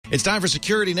It's time for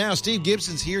Security Now. Steve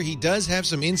Gibson's here. He does have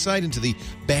some insight into the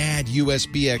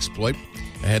BadUSB exploit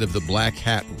ahead of the Black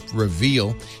Hat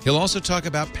reveal. He'll also talk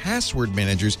about password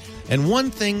managers and one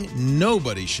thing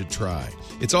nobody should try.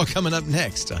 It's all coming up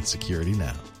next on Security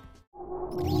Now.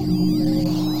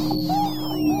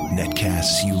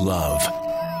 Netcasts you love.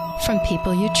 From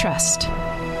people you trust.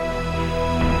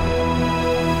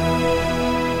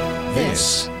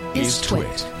 This is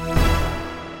Twit.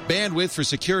 Bandwidth for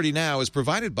Security Now is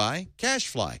provided by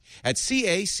CacheFly at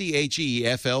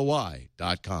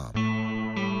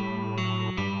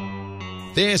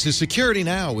CacheFly.com. This is Security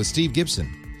Now with Steve Gibson,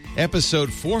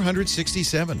 episode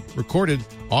 467, recorded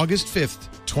August 5th,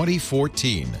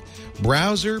 2014.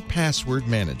 Browser Password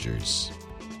Managers.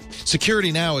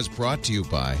 Security Now is brought to you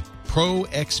by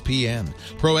ProXPN.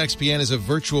 ProXPN is a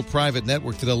virtual private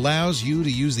network that allows you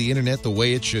to use the internet the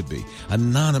way it should be,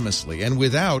 anonymously and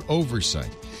without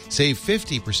oversight. Save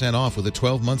 50% off with a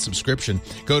 12-month subscription.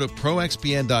 Go to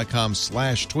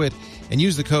proxpn.com/twit and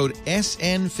use the code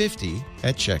SN50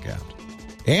 at checkout.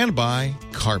 And by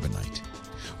Carbonite.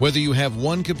 Whether you have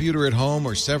one computer at home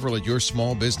or several at your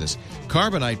small business,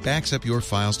 Carbonite backs up your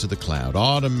files to the cloud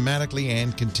automatically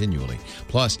and continually.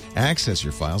 Plus, access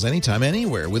your files anytime,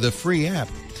 anywhere with a free app.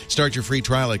 Start your free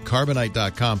trial at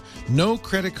Carbonite.com. No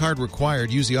credit card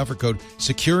required. Use the offer code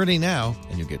SecurityNow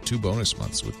and you'll get 2 bonus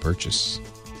months with purchase.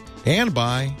 And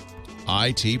by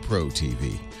IT Pro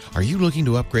TV. Are you looking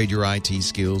to upgrade your IT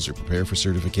skills or prepare for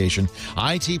certification?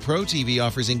 IT Pro TV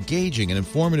offers engaging and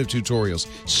informative tutorials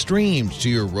streamed to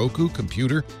your Roku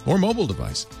computer or mobile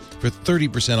device. For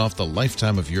 30% off the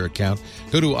lifetime of your account,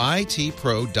 go to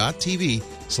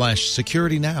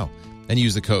itpro.tv/securitynow and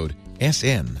use the code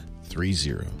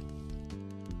SN30.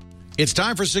 It's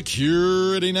time for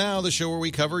Security Now, the show where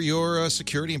we cover your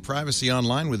security and privacy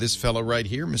online with this fellow right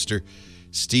here, Mr.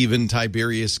 Stephen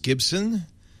Tiberius Gibson,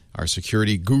 our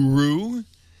security guru.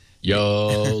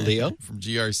 Yo, Leo. From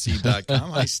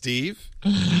grc.com. Hi, Steve.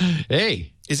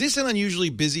 Hey. Is this an unusually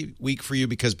busy week for you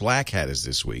because Black Hat is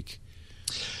this week?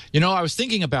 You know, I was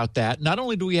thinking about that. Not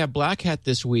only do we have Black Hat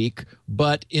this week,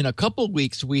 but in a couple of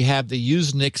weeks we have the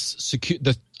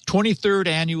the 23rd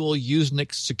annual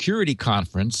Usenix Security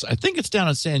Conference. I think it's down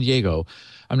in San Diego.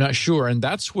 I'm not sure. And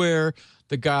that's where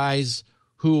the guys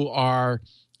who are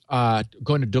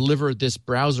going to deliver this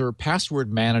browser password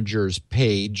managers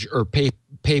page or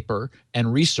paper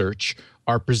and research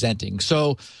are presenting.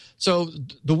 So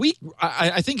the week,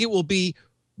 I think it will be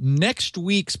next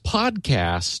week's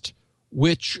podcast,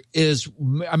 which is,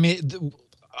 I mean,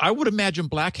 I would imagine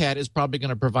Black Hat is probably going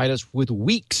to provide us with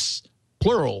weeks,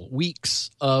 plural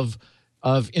weeks of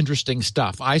interesting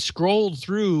stuff. I scrolled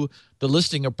through the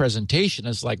listing of presentation.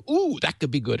 It's like, ooh, that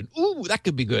could be good. And ooh, that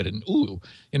could be good. And ooh,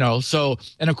 you know, so,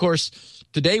 and of course,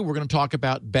 today we're going to talk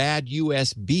about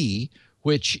BadUSB,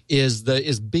 which is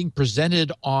being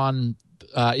presented on,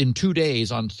 in 2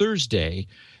 days on Thursday.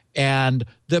 And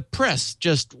the press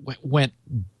just went,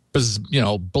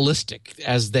 ballistic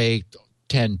as they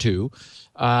tend to.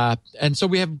 And so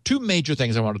we have 2 major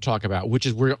things I want to talk about, which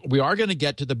is we are going to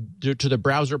get to the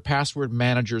browser password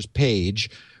managers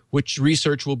page, which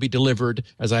research will be delivered,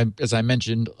 as I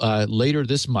mentioned, later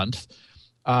this month.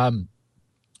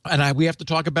 We have to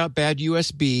talk about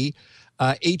BadUSB.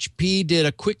 HP did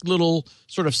a quick little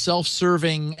sort of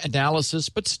self-serving analysis,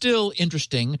 but still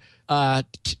interesting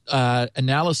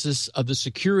analysis of the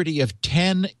security of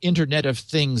 10 Internet of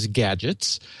Things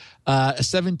gadgets. A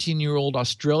 17-year-old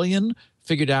Australian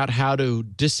figured out how to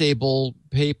disable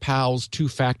PayPal's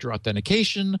 2-factor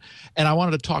authentication. And I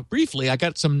wanted to talk briefly. I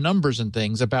got some numbers and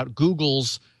things about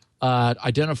Google's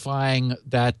identifying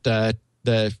that the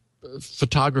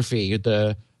photography,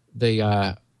 the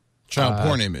child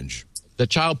porn image. The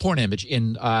child porn image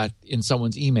in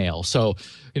someone's email. So,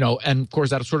 and of course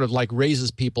that sort of like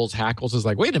raises people's hackles. It's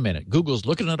like, wait a minute, Google's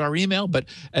looking at our email, but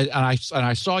and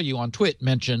I saw you on Twit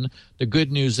mention the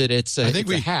good news that it's a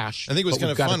hash. I think it was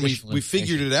kind of fun. We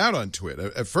figured it out on Twit.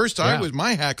 At first,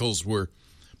 my hackles were,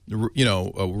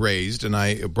 raised, and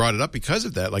I brought it up because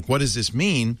of that. Like, what does this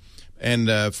mean?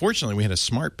 And fortunately, we had a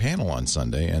smart panel on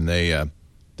Sunday, and they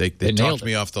talked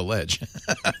me off the ledge.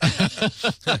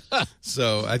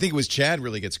 So I think it was Chad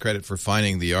really gets credit for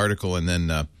finding the article, and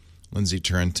then Lindsay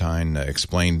Turrentine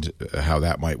explained how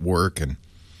that might work. And,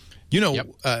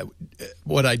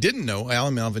 what I didn't know,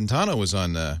 Alan Malventano was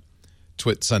on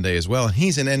Twit Sunday as well, and he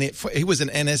was an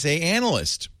NSA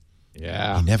analyst.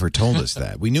 Yeah. He never told us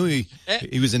that. We knew he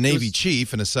was a Navy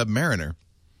chief and a submariner.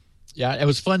 Yeah, it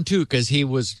was fun, too, because he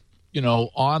was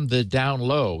on the down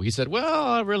low. He said, well,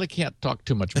 I really can't talk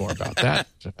too much more about that.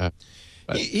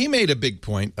 He made a big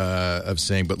point of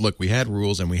saying, but look, we had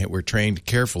rules and we're trained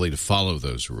carefully to follow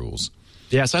those rules.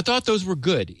 Yes, I thought those were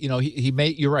good.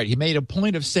 You're right. He made a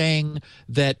point of saying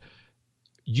that,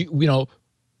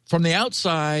 from the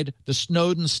outside, the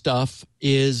Snowden stuff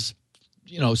is,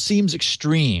 seems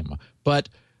extreme. But,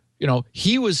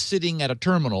 he was sitting at a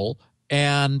terminal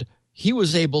and he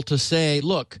was able to say,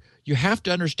 look, you have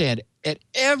to understand, at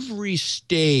every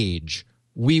stage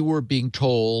we were being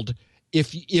told,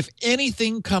 if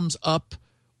anything comes up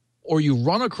or you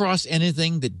run across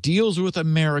anything that deals with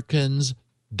Americans,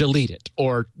 delete it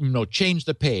or, change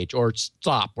the page or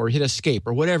stop or hit escape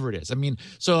or whatever it is.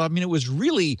 It was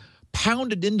really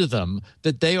pounded into them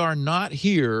that they are not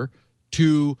here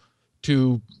to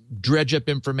dredge up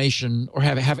information or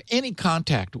have any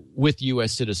contact with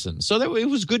U.S. citizens. So it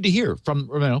was good to hear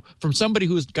from somebody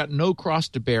who's got no cross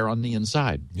to bear on the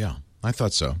inside. Yeah, I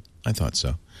thought so.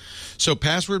 So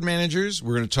password managers,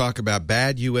 we're going to talk about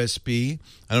BadUSB.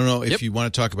 I don't know if you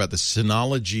want to talk about the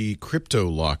Synology Crypto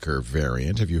Locker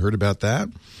variant. Have you heard about that?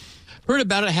 Heard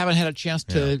about it. Haven't had a chance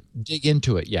to dig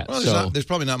into it yet. Well, there's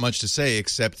probably not much to say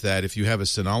except that if you have a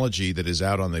Synology that is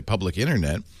out on the public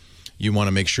internet, you want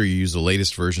to make sure you use the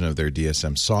latest version of their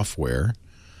DSM software,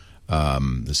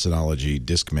 the Synology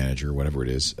Disk Manager, whatever it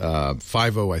is. 5.0,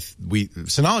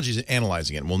 Synology is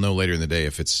analyzing it, and we'll know later in the day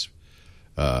if it's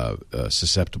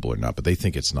susceptible or not, but they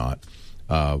think it's not.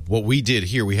 What we did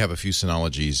here, we have a few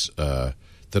Synologies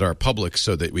that are public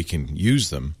so that we can use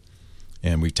them,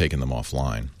 and we've taken them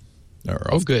offline.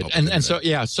 Good. And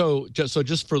so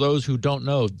just for those who don't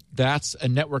know, that's a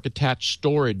network attached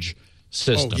storage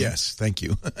system. Oh, yes. Thank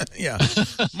you. Yeah.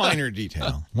 Minor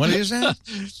detail. What is that?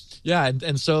 Yeah.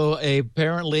 And so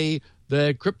apparently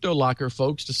the Crypto Locker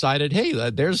folks decided, hey,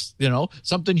 there's,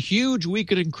 something huge we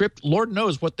could encrypt. Lord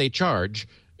knows what they charge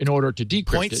in order to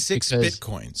decrypt 0.6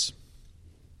 bitcoins.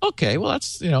 Okay. Well,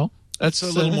 that's a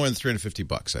little more than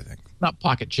 $350, I think. Not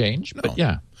pocket change, but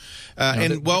yeah.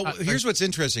 Here's what's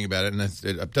interesting about it, and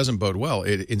it doesn't bode well.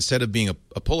 Instead of being a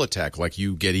pull attack, like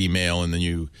you get email and then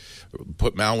you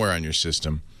put malware on your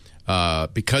system,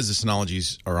 because the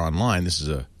Synologies are online, this is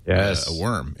a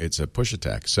worm. It's a push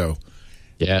attack. So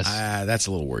that's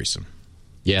a little worrisome.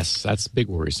 Yes, that's big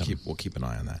worrisome. We'll keep an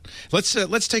eye on that.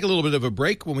 Let's take a little bit of a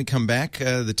break. When we come back,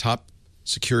 the top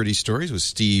security stories with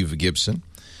Steve Gibson.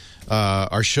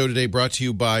 Our show today brought to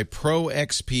you by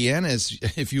ProXPN. As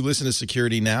if you listen to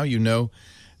Security Now, you know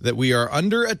that we are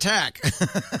under attack.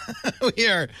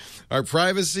 Our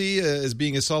privacy is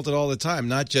being assaulted all the time,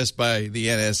 not just by the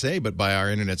NSA, but by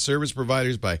our internet service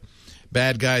providers, by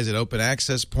bad guys at open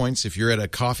access points. If you're at a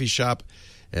coffee shop,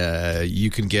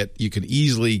 you can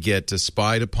easily get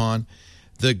spied upon.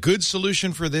 The good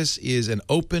solution for this is an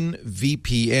open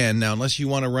VPN. Now, unless you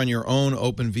want to run your own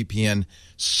open VPN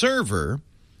server,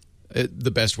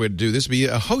 the best way to do this would be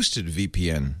a hosted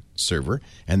VPN server,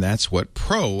 and that's what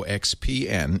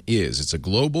ProXPN is. It's a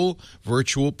global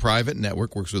virtual private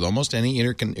network, works with almost any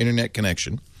internet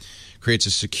connection, creates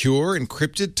a secure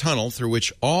encrypted tunnel through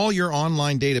which all your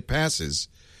online data passes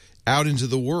out into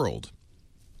the world.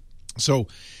 So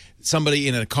somebody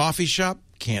in a coffee shop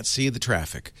can't see the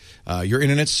traffic. Your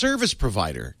internet service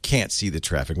provider can't see the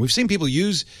traffic. We've seen people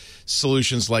use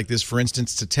solutions like this, for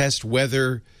instance, to test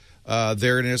whether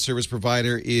their internet service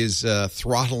provider is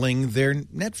throttling their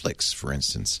Netflix, for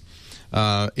instance.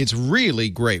 It's really a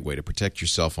great way to protect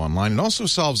yourself online. It also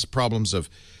solves problems of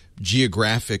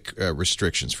geographic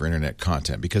restrictions for internet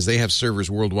content because they have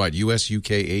servers worldwide, U.S.,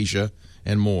 U.K., Asia,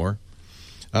 and more.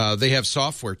 They have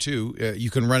software, too. You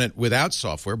can run it without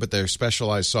software, but their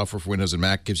specialized software for Windows and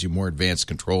Mac gives you more advanced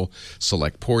control.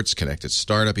 Select ports, connect it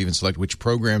startup, even select which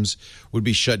programs would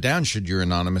be shut down should your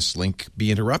anonymous link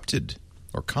be interrupted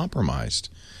or compromised.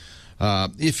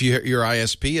 If your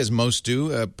ISP, as most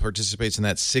do, participates in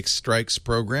that 6 Strikes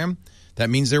program, that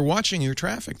means they're watching your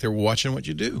traffic. They're watching what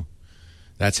you do.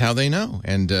 That's how they know.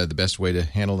 And the best way to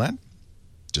handle that,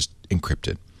 just encrypt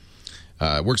it.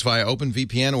 It works via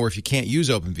OpenVPN, or if you can't use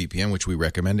OpenVPN, which we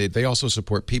recommend, they also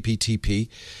support PPTP,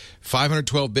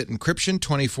 512-bit encryption,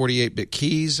 2048-bit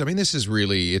keys. I mean, this is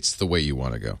really, it's the way you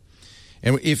want to go.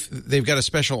 And if they've got a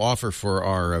special offer for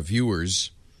our viewers,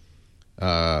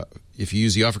 if you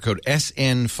use the offer code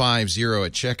SN50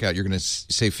 at checkout, you're going to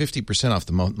save 50% off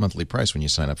the monthly price when you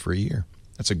sign up for a year.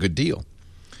 That's a good deal.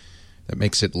 That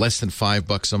makes it less than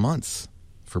 $5 a month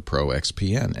for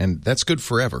ProXPN, and that's good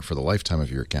forever for the lifetime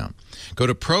of your account. Go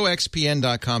to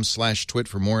proxpn.com/twit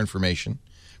for more information.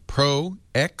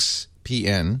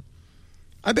 ProXPN,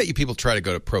 I bet you people try to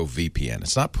go to ProVPN.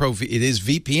 It's not it is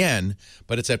VPN,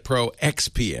 but it's at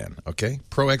ProXPN, okay?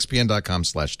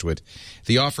 ProXPN.com/twit.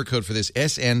 The offer code for this,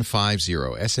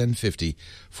 SN50, SN50,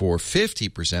 for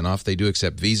 50% off. They do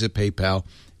accept Visa, PayPal,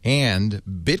 and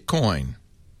Bitcoin.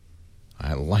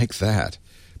 I like that.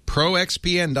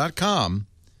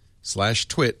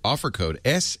 ProXPN.com/twit, offer code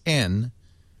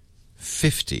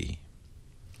SN50.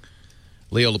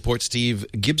 Leo Laporte, Steve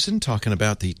Gibson, talking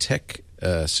about the tech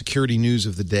security news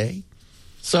of the day.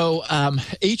 So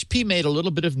HP made a little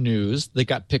bit of news that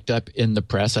got picked up in the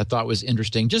press. I thought was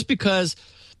interesting, just because,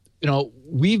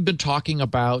 we've been talking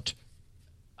about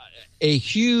a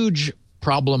huge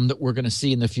problem that we're going to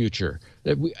see in the future,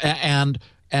 and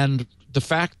the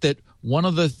fact that one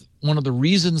of the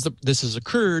reasons that this has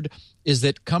occurred is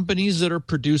that companies that are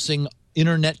producing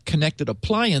internet connected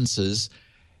appliances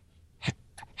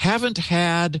haven't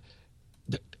had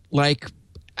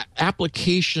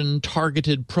application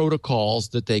targeted protocols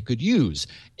that they could use.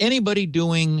 Anybody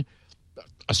doing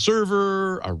a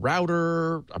server, a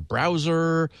router, a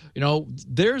browser,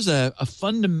 there's a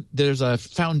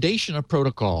foundation of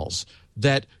protocols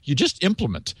that you just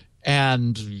implement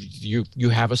and you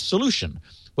have a solution.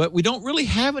 But we don't really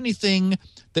have anything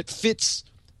that fits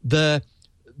the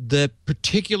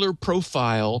particular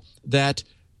profile that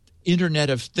Internet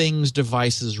of Things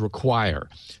devices require.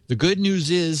 The good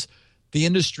news is the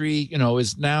industry,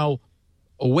 is now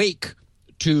awake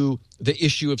to the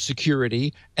issue of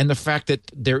security and the fact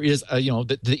that there is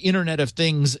that the Internet of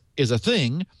Things is a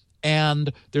thing.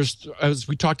 And there's, as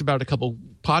we talked about a couple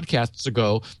podcasts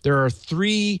ago, there are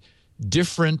 3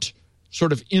 different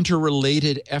sort of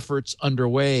interrelated efforts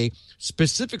underway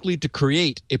specifically to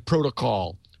create a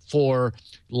protocol for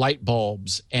light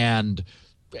bulbs and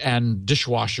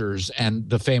dishwashers and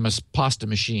the famous pasta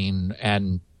machine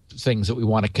and things that we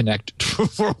want to connect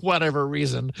for whatever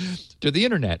reason to the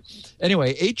internet.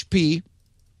 Anyway, HP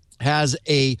has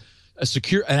an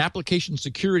application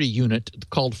security unit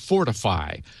called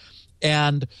Fortify,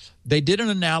 and they did an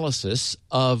analysis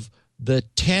of the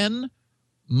 10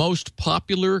 most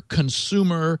popular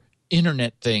consumer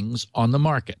internet things on the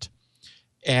market,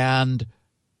 and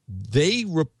they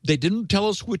didn't tell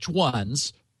us which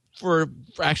ones for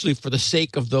the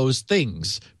sake of those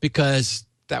things, because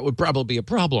that would probably be a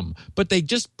problem. But they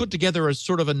just put together a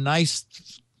sort of a nice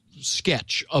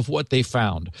sketch of what they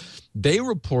found. They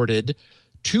reported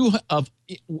a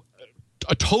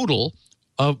total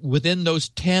of, within those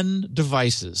 10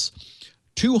 devices,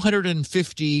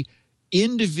 250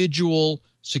 individual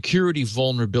security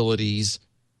vulnerabilities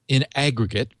in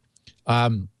aggregate,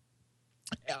 for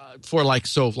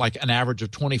an average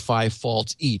of 25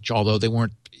 faults each, although they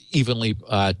weren't evenly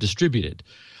distributed.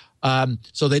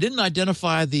 So they didn't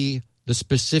identify the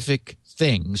specific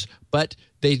things, but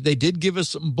they did give us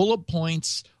some bullet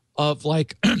points of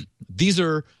these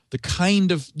are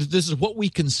this is what we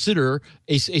consider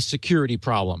a security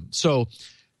problem. So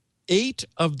 8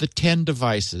 of the 10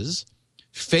 devices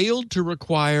failed to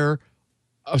require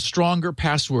a stronger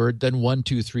password than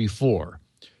 1234.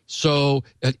 So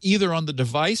either on the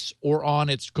device or on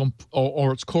its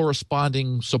its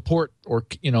corresponding support or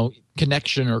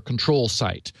connection or control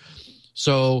site.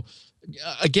 So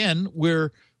again,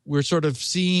 we're sort of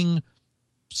seeing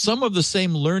some of the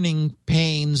same learning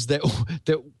pains that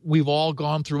we've all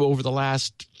gone through over the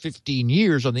last 15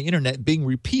 years on the internet being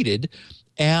repeated,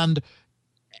 and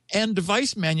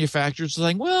device manufacturers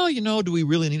saying, well, do we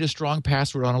really need a strong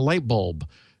password on a light bulb?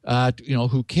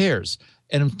 Who cares?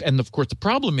 And of course, the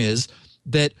problem is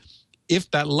that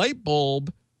if that light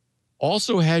bulb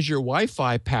also has your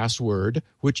Wi-Fi password,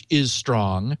 which is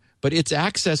strong, but its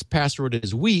access password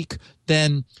is weak,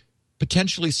 then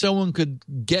potentially someone could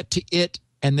get to it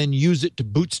and then use it to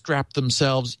bootstrap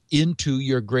themselves into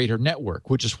your greater network,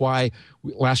 which is why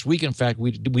last week, in fact,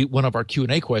 we one of our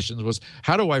Q&A questions was,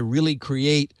 how do I really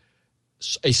create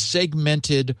a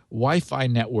segmented Wi-Fi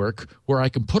network where I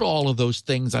can put all of those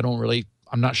things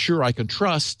I'm not sure I can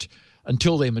trust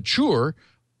until they mature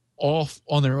off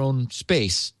on their own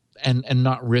space and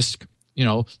not risk,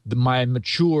 my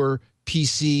mature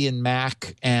PC and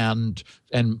Mac and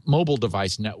mobile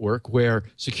device network where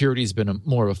security has been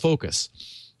more of a focus.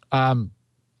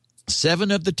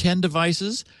 7 of the 10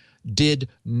 devices did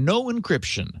no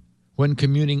encryption when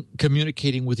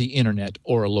communicating with the internet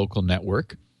or a local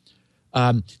network.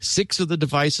 6 of the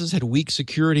devices had weak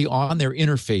security on their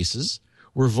interfaces,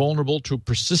 were vulnerable to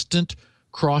persistent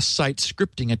cross-site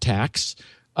scripting attacks,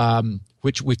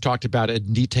 which we've talked about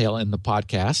in detail in the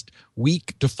podcast.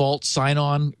 Weak default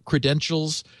sign-on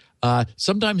credentials,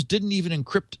 sometimes didn't even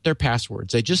encrypt their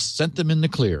passwords. They just sent them in the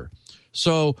clear.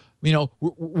 So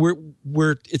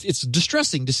it's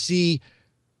distressing to see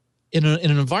in an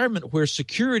environment where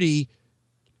security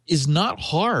is not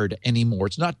hard anymore.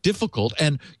 It's not difficult.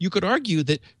 And you could argue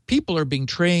that people are being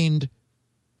trained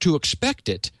to expect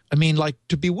it. I mean, like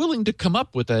to be willing to come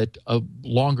up with a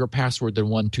longer password than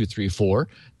 1, 2, 3, 4,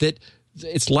 that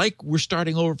it's like we're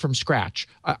starting over from scratch.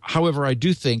 However, I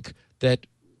do think that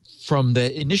from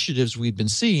the initiatives we've been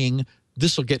seeing,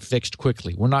 this will get fixed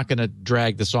quickly. We're not going to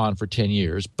drag this on for 10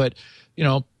 years. But,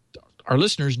 our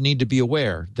listeners need to be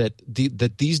aware that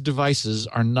that these devices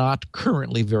are not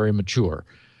currently very mature.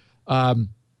 And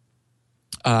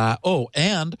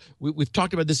we've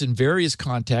talked about this in various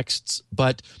contexts,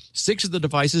 but 6 of the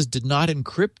devices did not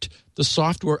encrypt the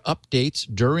software updates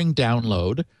during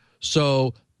download.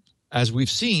 So as we've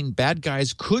seen, bad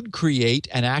guys could create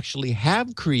and actually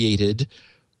have created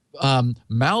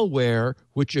malware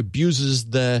which abuses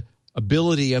the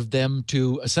ability of them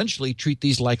to essentially treat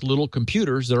these like little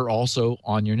computers that are also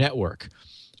on your network.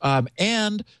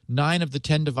 And 9 of the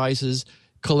 10 devices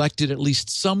collected at least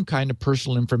some kind of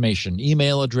personal information: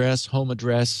 email address, home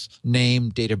address,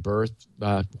 name, date of birth,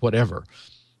 whatever.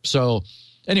 So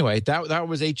anyway, that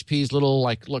was HP's little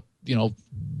look,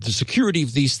 the security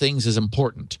of these things is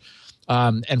important.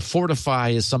 And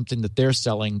Fortify is something that they're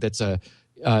selling that's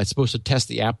it's supposed to test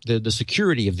the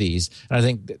security of these. And I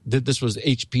think that this was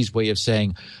HP's way of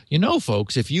saying,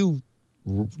 folks, if you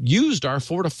used our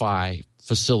Fortify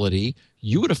facility,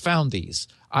 you would have found these.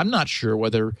 I'm not sure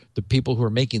whether the people who are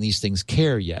making these things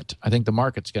care yet. I think the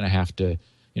market's going to have to,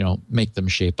 make them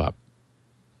shape up.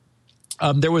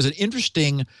 There was an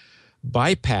interesting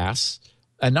bypass,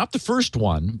 and not the first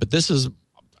one, but this is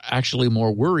actually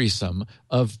more worrisome,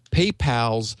 of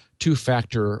PayPal's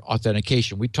two-factor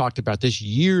authentication. We talked about this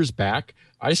years back.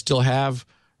 I still have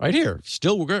right here,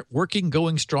 still working,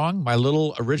 going strong, my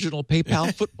little original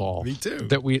PayPal football. Me too.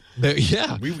 We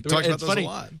talked about those a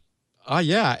lot.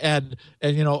 Yeah, and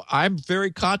I'm very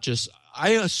conscious. I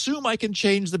assume I can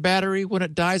change the battery when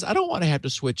it dies. I don't want to have to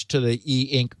switch to the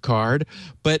e-ink card,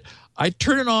 but I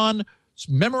turn it on,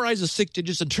 memorize the 6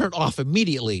 digits, and turn it off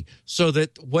immediately so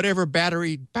that whatever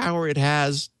battery power it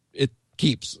has, it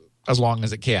keeps as long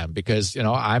as it can, because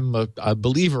I'm a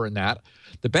believer in that.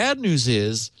 The bad news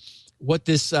is what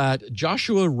this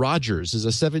Joshua Rogers is, a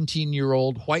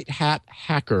 17-year-old white hat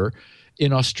hacker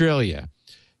in Australia.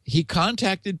 He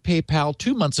contacted PayPal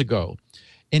 2 months ago,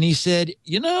 and he said,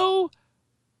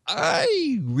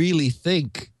 I really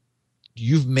think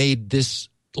you've made this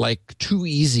too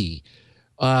easy.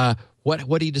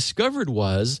 What he discovered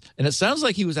was, and it sounds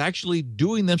like he was actually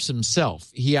doing this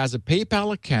himself. He has a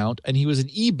PayPal account, and he was an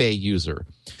eBay user.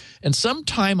 And some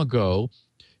time ago,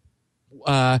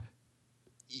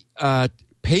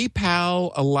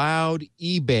 PayPal allowed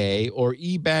eBay, or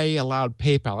eBay allowed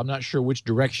PayPal, I'm not sure which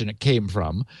direction it came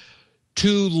from, to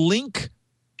link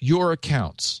your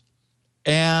accounts.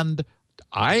 And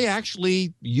I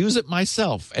actually use it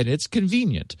myself, and it's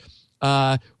convenient.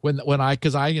 I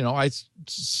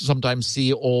sometimes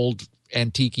see old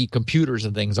antique computers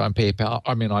and things on PayPal,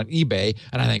 on eBay,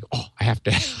 and I think, I have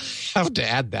to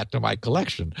add that to my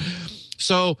collection.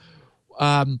 So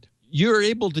you're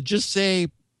able to just say,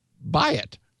 buy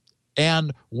it.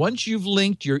 And once you've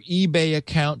linked your eBay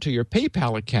account to your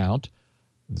PayPal account,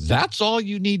 that's all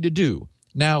you need to do.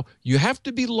 Now, you have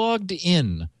to be logged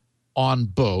in on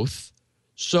both.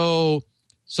 So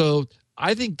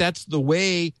I think that's the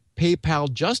way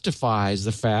PayPal justifies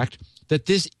the fact that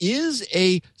this is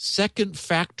a second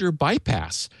factor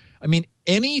bypass. I mean,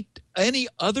 any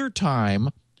other time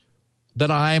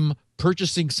that I'm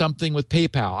purchasing something with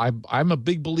PayPal, I'm a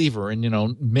big believer in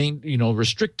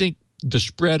restricting the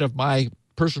spread of my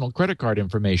personal credit card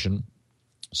information.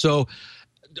 So,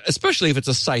 especially if it's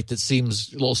a site that seems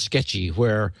a little sketchy,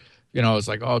 where it's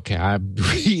like, okay, I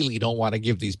really don't want to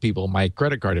give these people my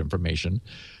credit card information.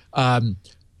 I'm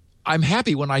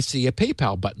happy when I see a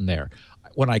PayPal button there.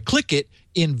 When I click it,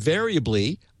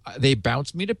 invariably, they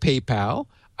bounce me to PayPal.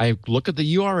 I look at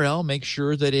the URL, make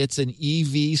sure that it's an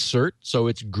EV cert, so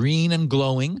it's green and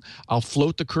glowing. I'll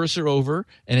float the cursor over,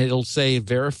 and it'll say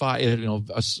verify,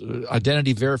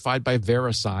 identity verified by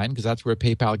VeriSign, because that's where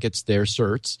PayPal gets their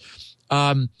certs.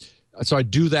 So I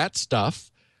do that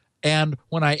stuff, and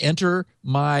when I enter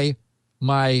my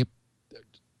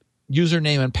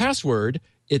username and password,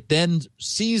 it then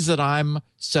sees that I'm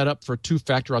set up for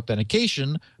two-factor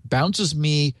authentication, bounces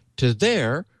me to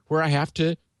there, where I have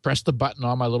to press the button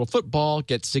on my little football,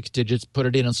 get 6 digits, put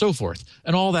it in, and so forth.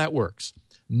 And all that works.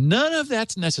 None of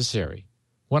that's necessary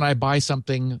when I buy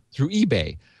something through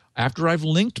eBay. After I've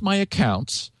linked my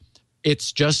accounts,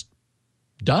 it's just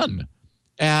done.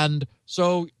 And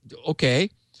so, okay,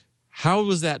 How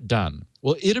was that done?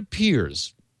 Well, it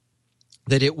appears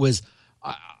that it was,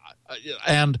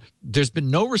 and there's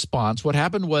been no response. What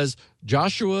happened was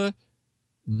Joshua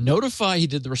he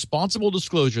did the responsible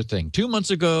disclosure thing. 2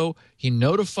 months ago, he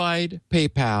notified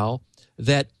PayPal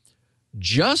that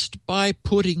just by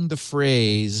putting the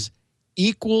phrase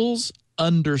equals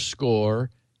 _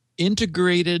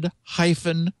 integrated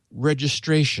 -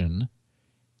 registration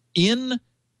in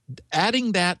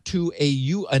adding that to a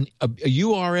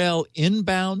URL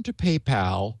inbound to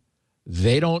PayPal,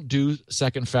 they don't do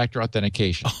second factor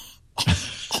authentication.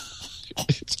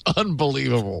 It's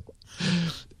unbelievable.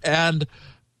 And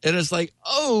it's like,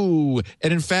 oh,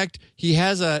 and in fact, he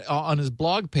has on his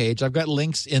blog page, I've got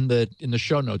links in the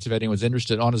show notes if anyone's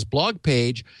interested. On his blog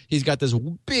page, he's got this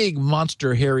big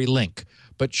monster hairy link.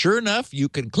 But sure enough, you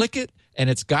can click it and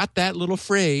it's got that little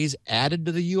phrase added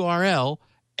to the URL,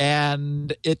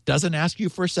 and it doesn't ask you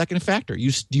for a second factor.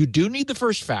 You do need the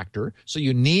first factor, so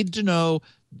you need to know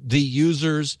the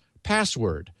user's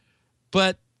password.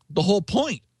 But the whole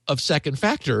point of second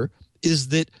factor is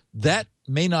that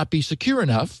may not be secure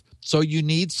enough, so you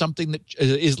need something that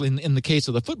is, in the case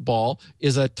of the football,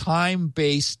 is a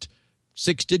time-based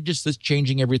 6 digits that's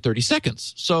changing every 30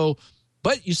 seconds. So,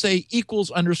 but you say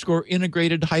equals _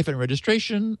 integrated -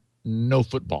 registration, no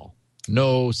football.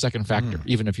 No second factor,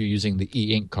 even if you're using the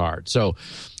e-ink card. So,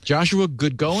 Joshua,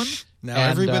 good going. Now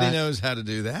everybody knows how to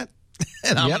do that.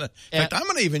 And I'm going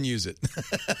to even use it.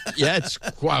 Yeah, it's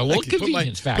quite a little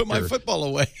convenience factor. Put my football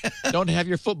away. Don't have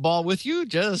your football with you,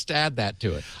 just add that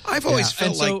to it. I've always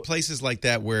felt like places like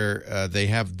that where they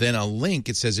have then a link.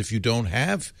 It says if you don't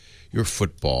have your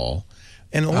football,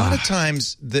 and a lot of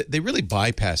times they really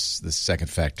bypass the second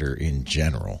factor in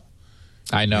general.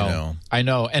 I know.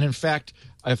 And in fact,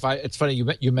 it's funny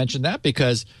you mentioned that,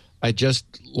 because I just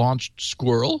launched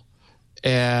Squirrel.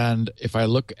 And if I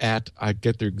look at, I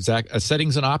get the exact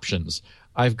settings and options.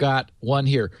 I've got one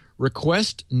here: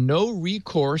 request no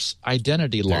recourse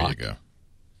identity lock. There you go.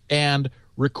 And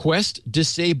request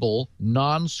disable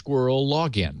non-Squirrel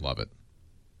login. Love it.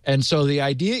 And so the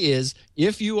idea is,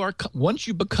 once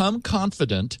you become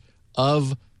confident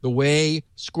of the way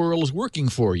Squirrel is working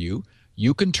for you,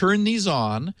 you can turn these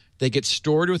on. They get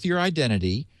stored with your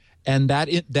identity, and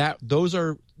those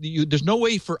are. There's no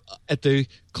way at the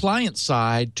client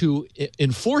side to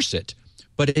enforce it,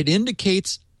 but it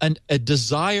indicates a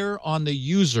desire on the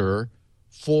user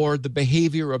for the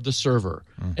behavior of the server.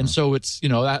 Mm-hmm. And so it's,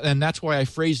 and that's why I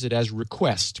phrased it as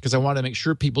request, because I wanted to make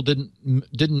sure people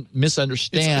didn't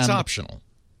misunderstand. It's optional.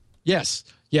 Yes.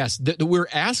 We're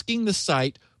asking the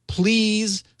site,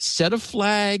 please set a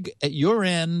flag at your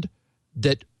end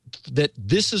that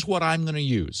this is what I'm going to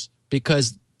use,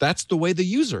 because that's the way the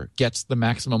user gets the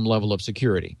maximum level of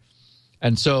security.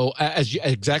 And so,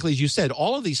 exactly as you said,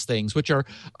 all of these things, which are,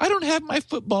 I don't have my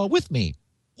football with me.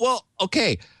 Well,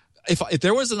 okay, if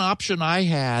there was an option I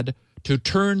had to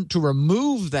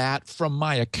remove that from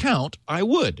my account, I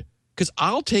would, because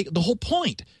the whole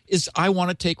point is I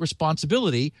want to take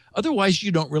responsibility. Otherwise,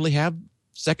 you don't really have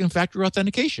second factor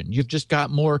authentication. You've just got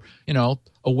more, a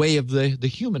way of the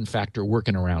human factor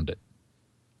working around it.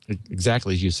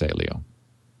 Exactly as you say, Leo.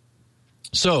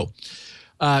 So,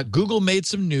 Google made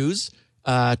some news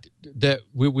that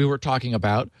we were talking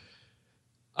about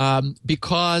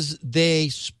because they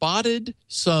spotted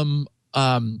some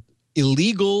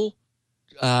illegal,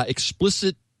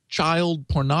 explicit child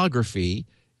pornography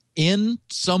in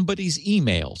somebody's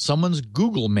email, someone's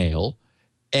Google mail,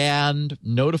 and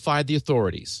notified the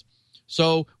authorities.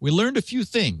 So we learned a few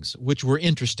things which were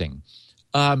interesting.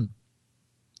 A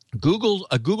Google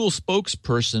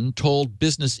spokesperson told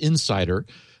Business Insider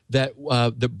that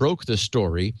broke this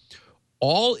story.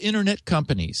 All internet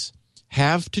companies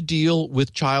have to deal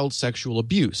with child sexual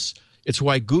abuse. It's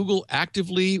why Google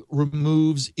actively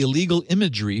removes illegal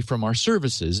imagery from our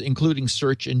services, including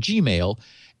search and Gmail,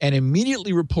 and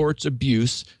immediately reports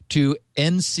abuse to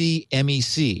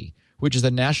NCMEC, which is the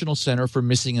National Center for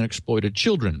Missing and Exploited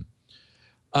Children.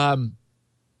 Are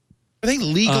they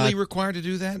legally required to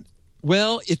do that?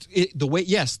 Well, the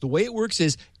way it works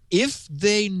is if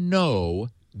they know,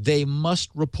 they must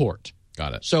report.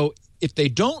 Got it. So if they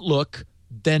don't look,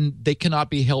 then they cannot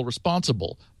be held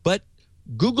responsible. But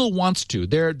Google wants to.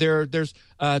 There's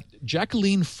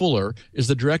Jacqueline Fuller is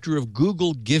the director of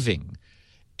Google Giving,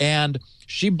 and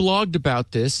she blogged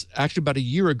about this actually about a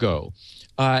year ago,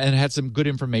 and had some good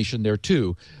information there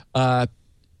too.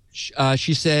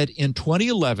 She said in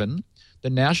 2011, the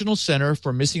National Center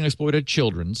for Missing and Exploited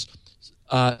Children's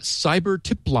Cyber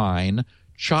Tip Line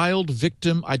Child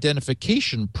Victim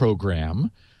Identification Program,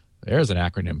 there's an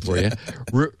acronym for you,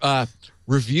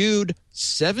 reviewed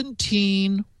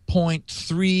 17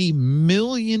 1.3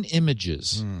 million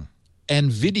images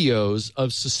and videos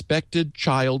of suspected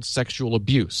child sexual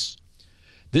abuse.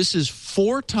 This is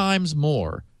 4 times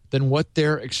more than what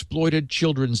their Exploited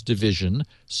Children's Division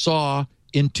saw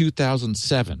in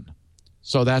 2007.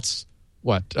 So that's,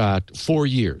 4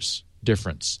 years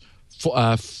difference.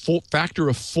 Factor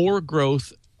of 4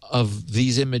 growth of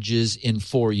these images in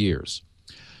 4 years.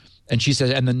 And she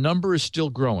says, and the number is still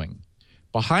growing.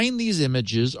 Behind these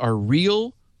images are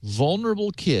real,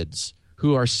 vulnerable kids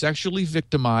who are sexually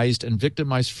victimized and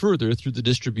victimized further through the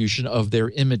distribution of their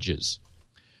images.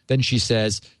 Then she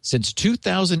says, since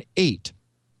 2008,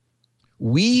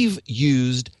 we've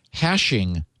used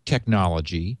hashing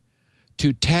technology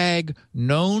to tag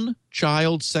known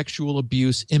child sexual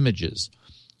abuse images,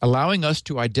 allowing us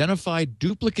to identify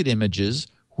duplicate images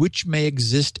which may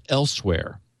exist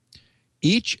elsewhere.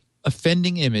 Each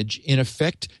offending image, in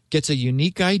effect, gets a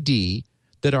unique ID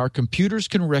that our computers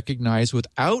can recognize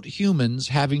without humans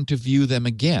having to view them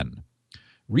again.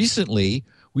 Recently,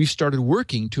 we've started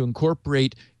working to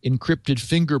incorporate encrypted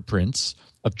fingerprints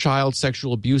of child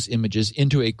sexual abuse images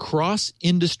into a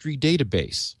cross-industry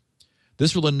database.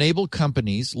 This will enable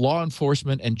companies, law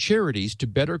enforcement, and charities to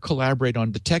better collaborate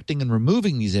on detecting and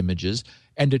removing these images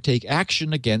and to take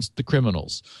action against the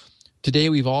criminals. Today,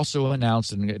 we've also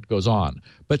announced, and it goes on.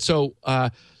 But so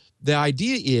the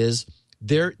idea is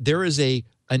there is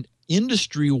an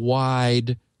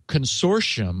industry-wide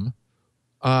consortium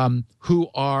who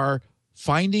are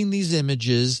finding these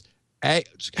images,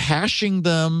 hashing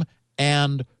them,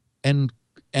 and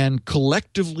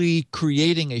collectively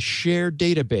creating a shared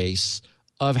database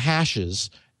of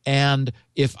hashes. And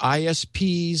if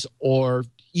ISPs or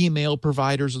email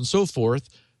providers and so forth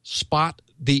spot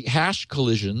the hash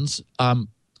collisions,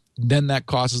 then that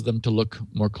causes them to look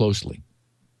more closely.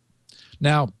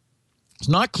 Now, it's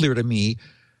not clear to me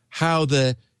how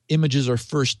the images are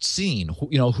first seen.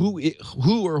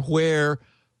 Who or where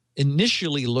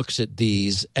initially looks at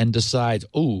these and decides,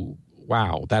 oh,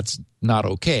 wow, that's not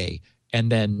okay,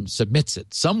 and then submits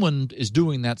it. Someone is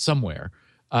doing that somewhere.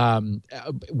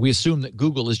 We assume that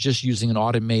Google is just using an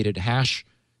automated hash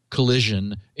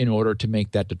collision in order to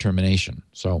make that determination.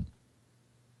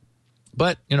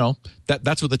 But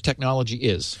that's what the technology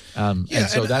is,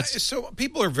 so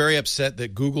people are very upset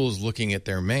that Google is looking at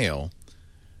their mail.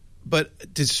 But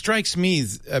it strikes me,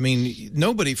 I mean,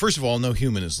 nobody. First of all, no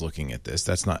human is looking at this.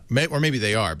 That's not, or maybe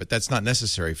they are, but that's not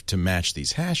necessary to match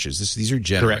these hashes. These are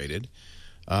generated.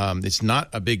 It's not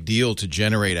a big deal to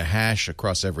generate a hash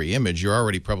across every image. You're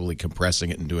already probably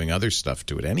compressing it and doing other stuff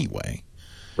to it anyway.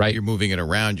 Right. You're moving it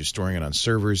around. You're storing it on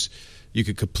servers. You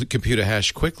could compute a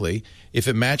hash quickly. If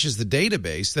it matches the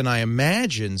database, then I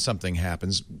imagine something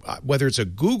happens, whether it's a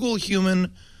Google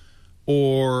human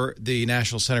or the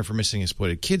National Center for Missing and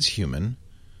Exploited Kids human.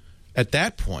 At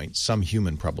that point, some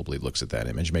human probably looks at that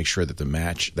image, makes sure that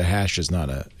the hash is not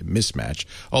a mismatch.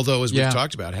 Although, as we've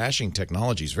talked about, hashing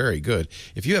technology is very good.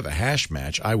 If you have a hash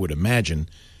match, I would imagine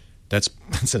that's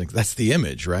the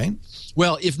image, right?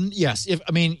 Well,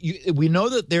 we know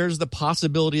that there's the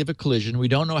possibility of a collision. We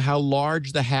don't know how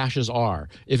large the hashes are.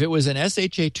 If it was an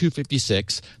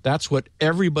SHA-256, that's what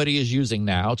everybody is using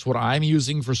now. It's what I'm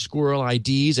using for Squirrel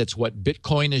IDs. It's what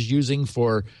Bitcoin is using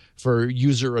for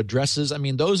user addresses. I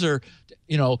mean, those are,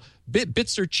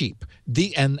 bits are cheap.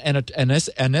 An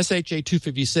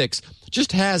SHA-256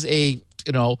 just has I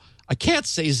can't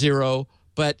say zero,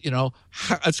 but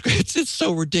it's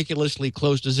so ridiculously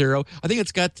close to zero. I think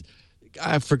it's got,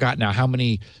 I forgot now how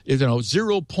many,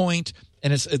 0 point,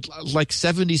 and it's like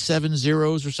 77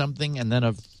 zeros or something, and then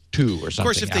a 2 or something. Of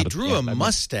course, if they drew a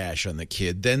mustache on the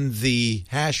kid, then the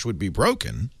hash would be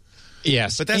broken.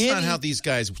 Yes, but that's not how these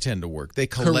guys tend to work. They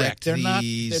collect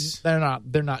these. They're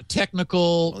not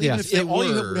technical. Well, yes, all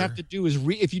you would have to do is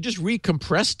if you just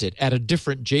recompressed it at a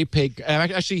different JPEG.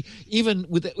 Actually, even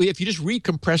if you just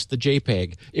recompressed the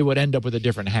JPEG, it would end up with a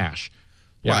different hash.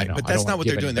 Yeah, right, but that's not what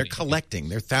they're doing. They're collecting.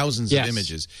 They're thousands of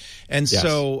images. And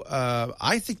so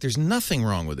I think there's nothing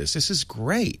wrong with this. This is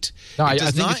great. No, it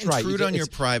does not intrude on your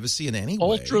privacy in any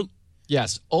way.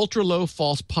 Ultra low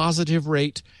false positive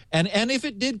rate. And if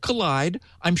it did collide,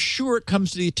 I'm sure it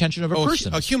comes to the attention of a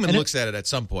person. A human looks at it at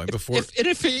some point before.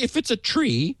 If it's a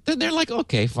tree, then they're like,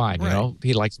 okay, fine. Right.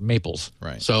 He likes maples.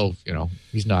 Right. So,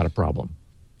 he's not a problem.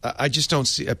 I just don't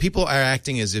see people are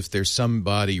acting as if there's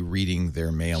somebody reading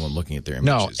their mail and looking at their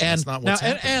images. No, that's not what's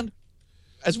happening. And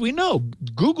as we know,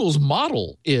 Google's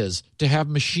model is to have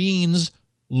machines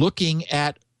looking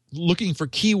for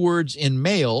keywords in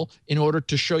mail in order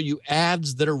to show you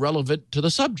ads that are relevant to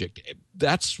the subject.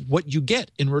 That's what you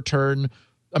get in return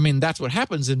I mean, that's what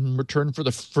happens in return for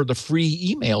the free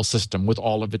email system with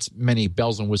all of its many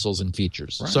bells and whistles and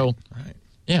features. Right, so, right.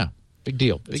 Yeah, big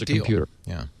deal. It's a computer.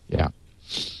 Yeah. Yeah.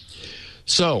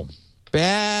 So,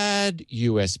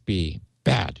 BadUSB.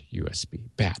 BadUSB.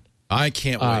 Bad. I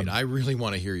can't wait. I really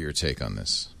want to hear your take on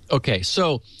this. Okay,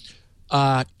 so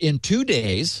in 2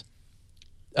 days,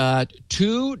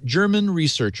 2 German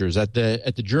researchers at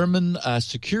the German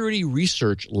Security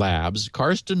Research Labs,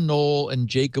 Carsten Knoll and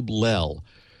Jacob Lell,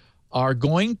 are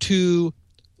going to,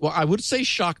 well, I would say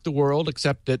shock the world,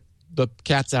 except that the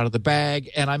cat's out of the bag.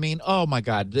 And I mean, oh my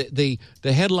God, the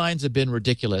headlines have been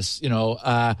ridiculous. You know,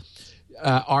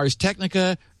 Ars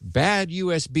Technica,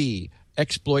 BadUSB,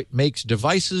 exploit makes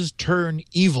devices turn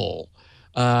evil.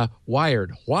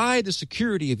 Wired, why the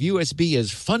security of USB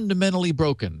is fundamentally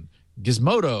broken.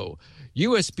 Gizmodo,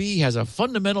 USB has a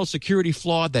fundamental security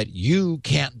flaw that you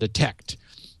can't detect.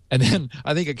 And then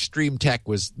I think Extreme Tech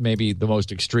was maybe the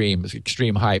most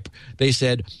extreme hype. They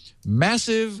said,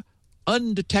 massive,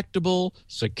 undetectable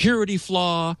security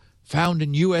flaw found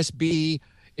in USB.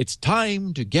 It's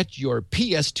time to get your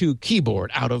PS2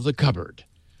 keyboard out of the cupboard.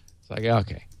 It's like,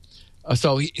 okay.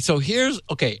 So here's,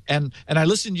 okay, and I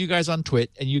listened to you guys on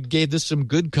Twit, and you gave this some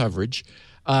good coverage,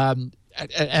 and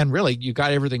really, you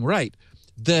got everything right.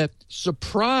 The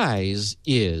surprise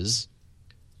is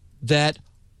that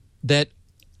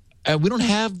we don't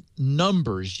have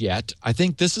numbers yet. I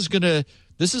think this is the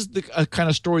kind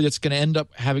of story that's going to end up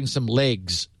having some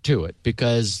legs to it,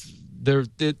 because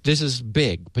this is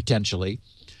big potentially.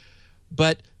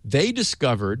 But they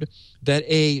discovered that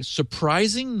a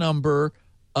surprising number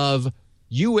of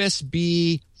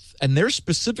USB, and they're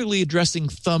specifically addressing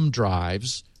thumb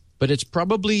drives, but it's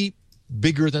probably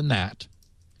bigger than that,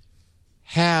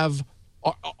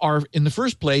 are in the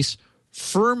first place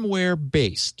firmware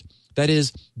based. That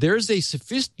is,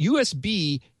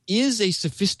 USB is a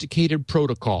sophisticated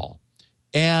protocol.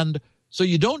 And so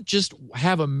you don't just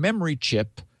have a memory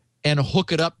chip and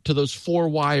hook it up to those 4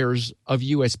 wires of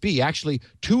USB. Actually,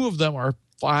 2 of them are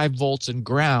 5 volts and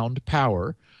ground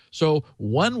power. So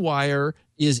one wire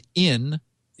is in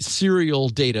serial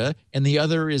data and the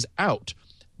other is out.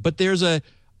 But there's a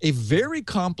very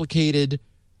complicated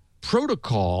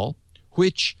protocol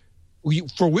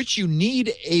for which you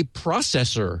need a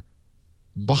processor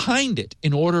behind it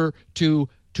in order to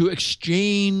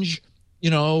exchange,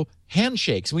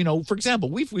 handshakes. We know, for example,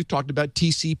 we've talked about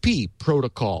TCP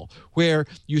protocol, where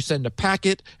you send a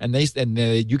packet and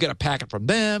you get a packet from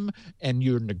them, and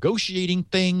you're negotiating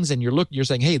things, and you're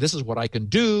saying, hey, this is what I can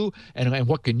do, and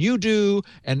what can you do,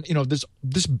 and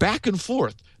this back and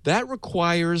forth that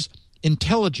requires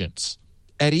intelligence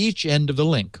at each end of the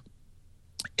link.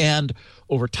 And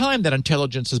over time, that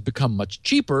intelligence has become much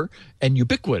cheaper and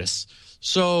ubiquitous.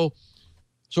 So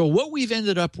what we've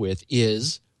ended up with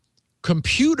is true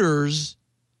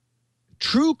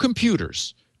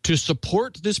computers, to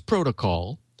support this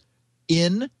protocol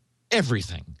in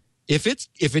everything. If it's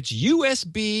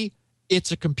USB,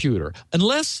 it's a computer.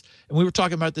 Unless, and we were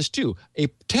talking about this too,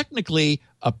 technically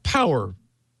a power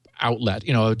outlet,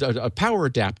 a power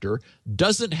adapter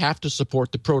doesn't have to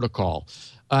support the protocol.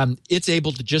 It's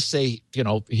able to just say,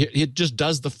 it just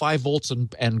does the 5 volts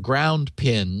and ground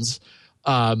pins,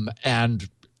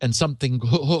 and something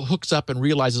hooks up and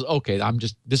realizes, okay,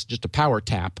 this is just a power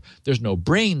tap. There's no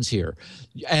brains here.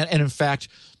 And in fact,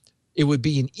 it would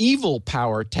be an evil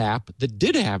power tap that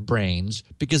did have brains,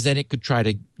 because then it could try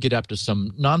to get up to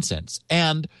some nonsense.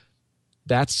 And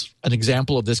that's an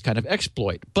example of this kind of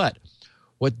exploit. But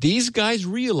what these guys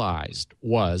realized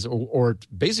was, or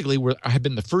basically have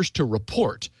been the first to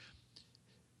report,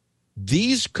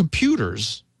 these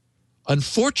computers,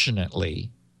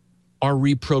 unfortunately, are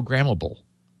reprogrammable.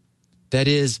 That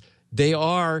is,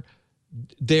 they're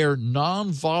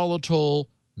non-volatile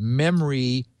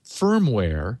memory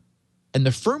firmware, and the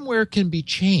firmware can be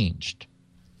changed.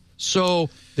 So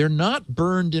they're not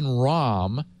burned in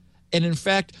ROM, and in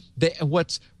fact, they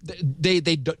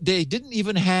didn't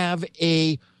even have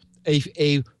a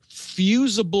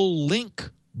fusible link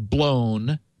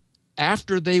blown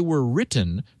after they were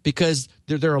written, because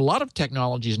there are a lot of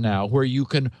technologies now where you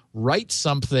can write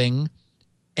something,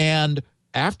 and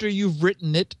after you've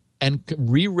written it and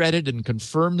reread it and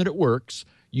confirmed that it works,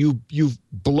 you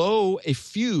blow a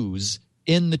fuse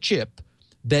in the chip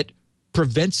that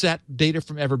prevents that data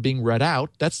from ever being read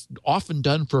out. That's often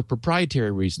done for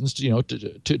proprietary reasons,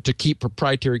 to keep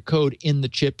proprietary code in the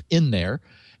chip in there.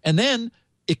 And then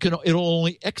it'll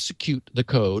only execute the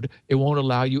code. It won't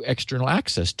allow you external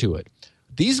access to it.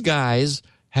 These guys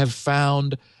have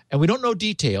found, and we don't know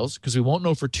details because we won't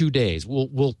know for 2 days.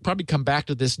 We'll probably come back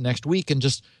to this next week and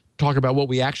just talk about what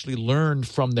we actually learned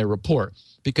from their report,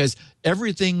 because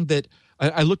everything that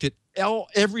I looked at,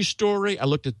 every story, I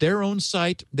looked at their own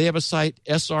site. They have a site,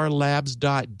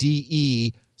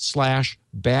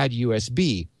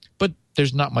 srlabs.de/BadUSB, but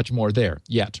there's not much more there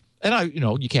yet. And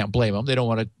you can't blame them.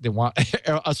 They want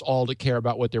us all to care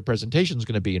about what their presentation is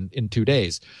going to be in 2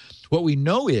 days. What we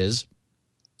know is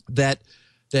that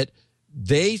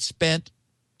they spent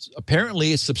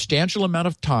apparently a substantial amount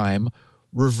of time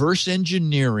reverse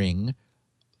engineering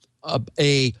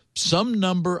some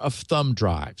number of thumb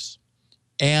drives,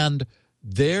 and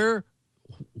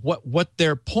what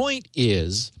their point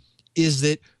is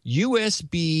that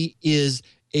USB is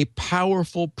a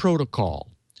powerful protocol,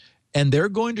 and they're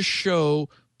going to show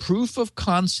proof of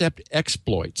concept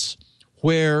exploits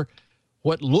where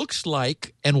what looks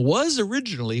like and was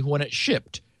originally when it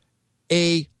shipped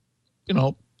a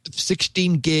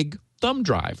 16 gig thumb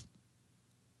drive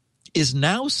is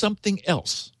now something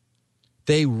else.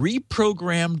 They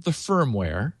reprogrammed the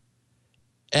firmware,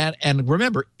 and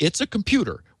remember, it's a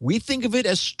computer. We think of it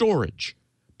as storage,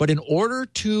 but in order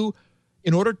to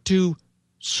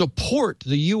support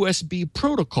the USB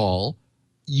protocol,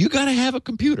 you got to have a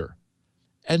computer.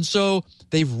 And so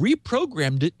they've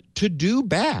reprogrammed it to do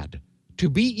bad, to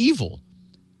be evil.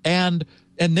 And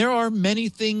there are many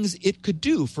things it could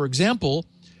do. For example,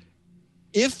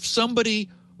 if somebody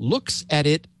looks at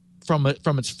it from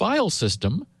its file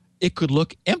system, it could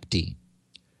look empty,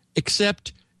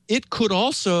 except it could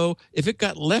also, if it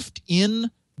got left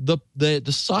in the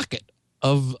socket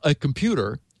of a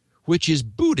computer, which is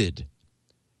booted,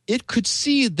 it could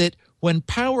see that when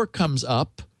power comes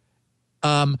up,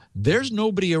 there's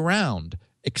nobody around.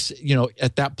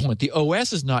 At that point, the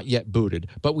OS is not yet booted,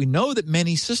 but we know that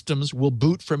many systems will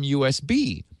boot from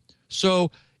USB.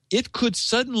 So it could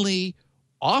suddenly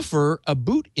offer a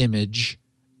boot image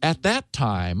at that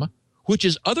time, which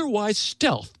is otherwise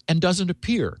stealth and doesn't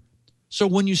appear. So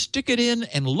when you stick it in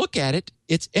and look at it,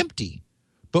 it's empty.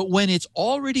 But when it's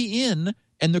already in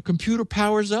and the computer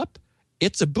powers up,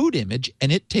 it's a boot image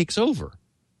and it takes over.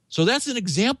 So that's an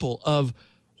example of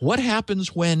what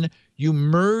happens when you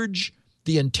merge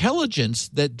the intelligence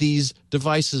that these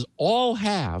devices all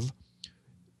have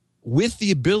with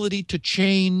the ability to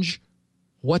change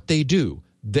what they do.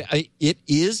 It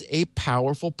is a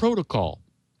powerful protocol.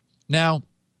 Now,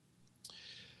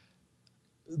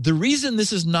 the reason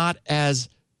this is not as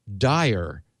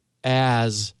dire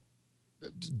as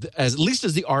at least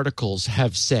as the articles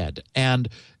have said, and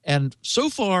so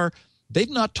far they've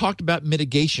not talked about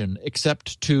mitigation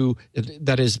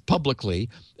that is publicly,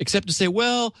 except to say,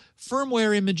 well,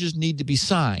 firmware images need to be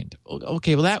signed.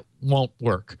 Okay, well, that won't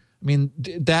work. I mean,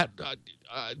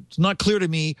 it's not clear to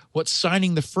me what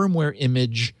signing the firmware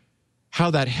image,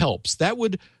 how that helps. That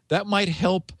might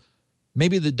help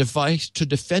maybe the device to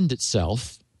defend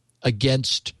itself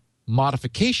against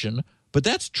modification, but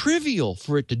that's trivial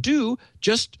for it to do.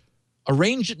 Just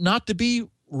arrange it not to be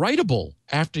writable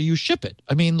after you ship it.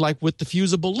 I mean, like with the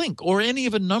fusible link or any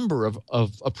of a number of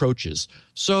approaches.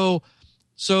 So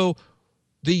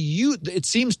it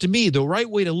seems to me the right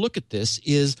way to look at this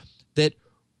is that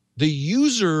the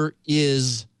user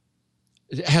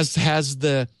has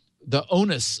the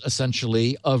onus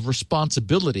essentially of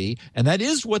responsibility, and that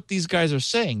is what these guys are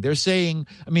saying. They're saying,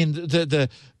 I mean, the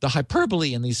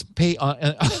hyperbole in these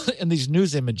in these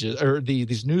news images or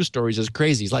these news stories is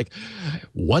crazy. It's like,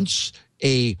 once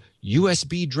a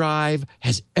USB drive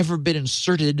has ever been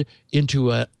inserted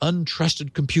into an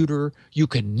untrusted computer, you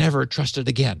can never trust it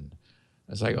again.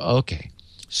 It's like, okay.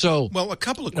 So, well, a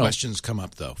couple of questions come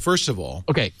up, though. First of all,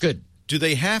 okay, good. Do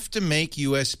they have to make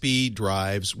USB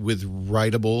drives with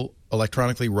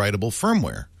electronically writable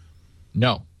firmware?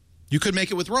 No. You could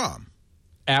make it with ROM.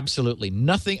 Absolutely.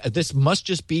 Nothing. This must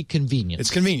just be convenience.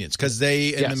 It's convenience because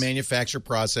they, in the manufacture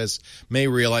process, may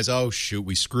realize, oh, shoot,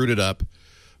 we screwed it up.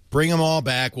 Bring them all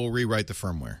back. We'll rewrite the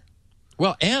firmware.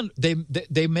 Well, and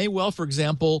they may well, for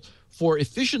example, for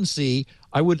efficiency,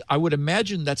 I would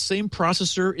imagine that same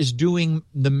processor is doing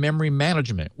the memory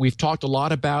management. We've talked a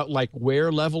lot about like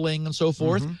wear leveling and so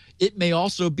forth. Mm-hmm. It may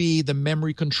also be the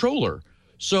memory controller.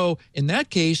 So in that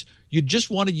case, you just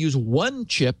want to use one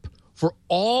chip for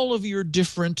all of your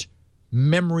different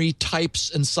memory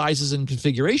types and sizes and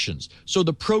configurations. So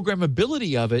the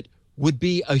programmability of it would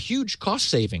be a huge cost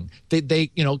saving. They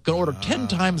can order 10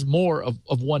 times more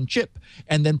of one chip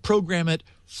and then program it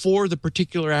for the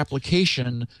particular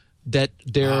application that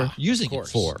they're using it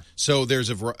for. So there's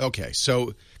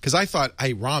because I thought,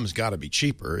 hey, ROM's got to be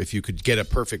cheaper. If you could get a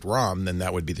perfect ROM, then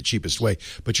that would be the cheapest way.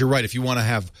 But you're right. If you want to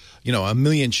have, 1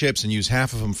 million chips and use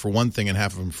half of them for one thing and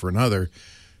half of them for another,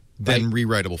 then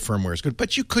rewritable firmware is good.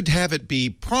 But you could have it be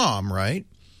PROM, right?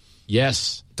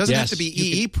 Yes. It doesn't have to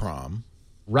be EEPROM.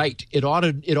 Right. It ought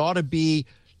to be.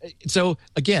 So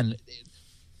again,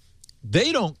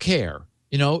 they don't care.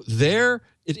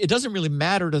 It doesn't really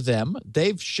matter to them.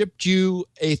 They've shipped you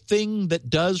a thing that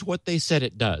does what they said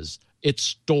it does. It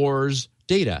stores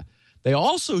data. They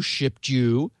also shipped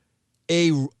you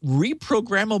a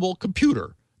reprogrammable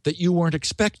computer that you weren't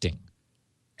expecting.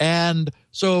 And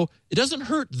so it doesn't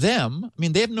hurt them. I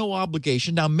mean, they have no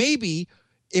obligation. Now, maybe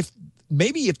if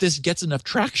this gets enough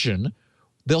traction,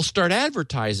 they'll start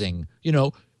advertising,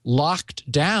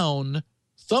 locked down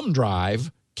thumb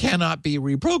drive cannot be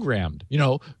reprogrammed,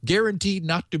 guaranteed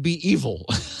not to be evil.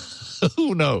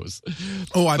 Who knows?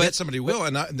 Oh, I bet somebody will.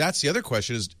 And that's the other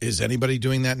question is anybody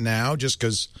doing that now just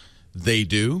because they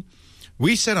do?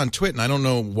 We said on Twitter, and I don't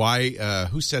know why,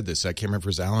 who said this? I can't remember if it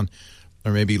was Alan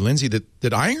or maybe Lindsay,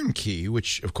 that Iron Key,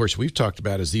 which of course we've talked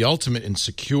about as the ultimate in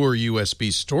secure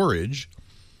USB storage,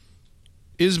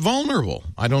 is vulnerable.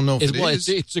 I don't know if it is.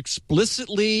 It's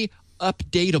explicitly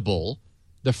updatable.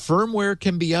 The firmware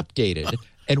can be updated,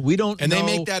 and we don't know. And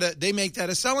they make that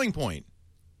a selling point.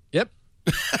 Yep.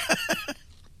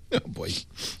 Oh, boy.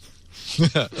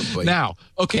 Now,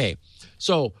 okay,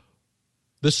 so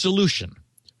the solution.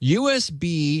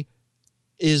 USB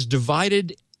is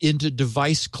divided into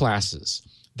device classes.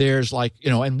 There's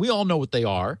and we all know what they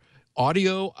are.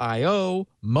 Audio, I/O,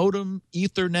 modem,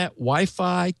 Ethernet,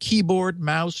 Wi-Fi, keyboard,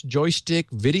 mouse, joystick,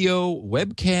 video,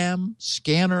 webcam,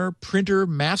 scanner, printer,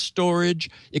 mass storage.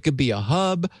 It could be a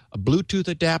hub, a Bluetooth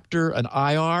adapter, an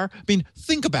IR. I mean,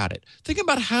 think about it. Think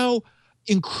about how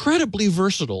incredibly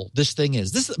versatile this thing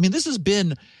is. This has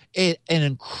been an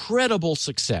incredible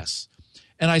success.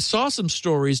 And I saw some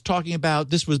stories talking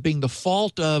about this was being the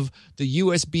fault of the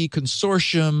USB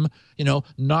consortium,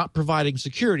 not providing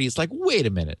security. It's like, wait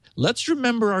a minute. Let's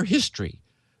remember our history.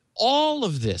 All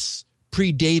of this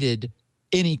predated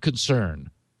any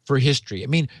concern for history. I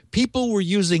mean, people were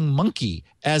using Monkey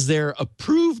as their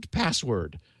approved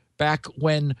password back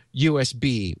when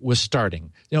USB was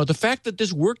starting. The fact that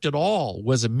this worked at all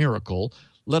was a miracle,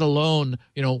 let alone,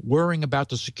 worrying about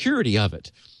the security of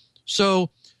it. So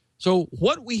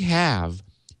what we have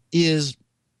is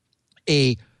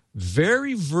a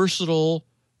very versatile,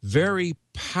 very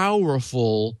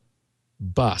powerful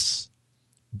bus.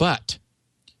 But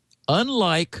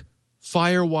unlike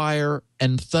FireWire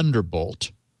and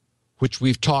Thunderbolt, which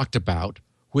we've talked about,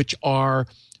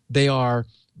 they are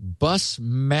bus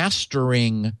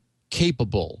mastering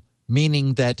capable,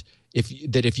 meaning that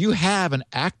if you have an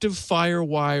active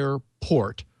FireWire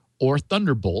port or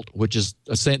Thunderbolt, which is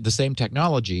the same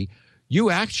technology,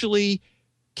 you actually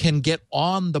can get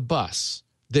on the bus.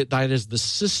 That is the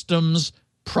system's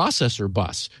processor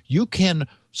bus. You can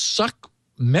suck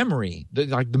memory,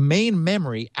 the main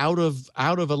memory, out of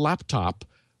a laptop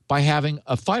by having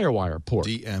a FireWire port.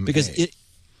 DMA. Because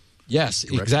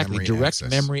direct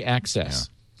memory access.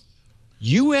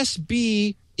 Yeah.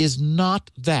 USB is not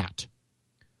that.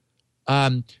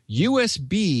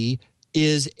 USB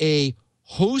is a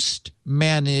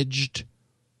host-managed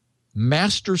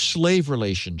master-slave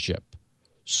relationship.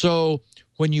 So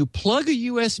when you plug a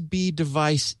USB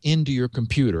device into your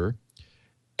computer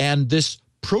and this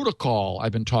protocol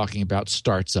I've been talking about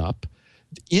starts up,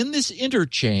 in this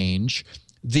interchange,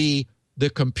 the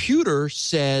computer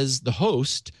says, the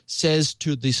host says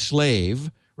to the slave,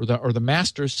 or the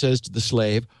master says to the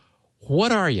slave,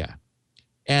 "What are you?"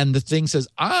 And the thing says,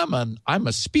 I'm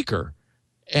a speaker.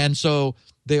 And so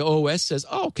the OS says,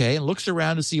 oh, okay, and looks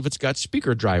around to see if it's got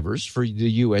speaker drivers for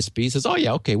the USB. Says, oh,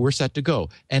 yeah, okay, we're set to go.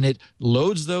 And it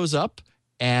loads those up,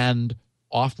 and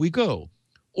off we go.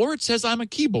 Or it says, I'm a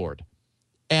keyboard.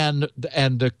 And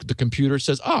the computer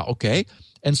says, oh, okay.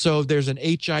 And so there's an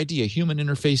HID, a human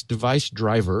interface device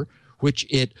driver, which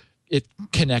it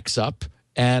connects up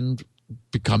and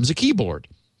becomes a keyboard.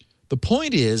 The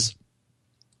point is,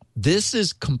 this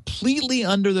is completely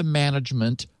under the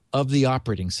management of the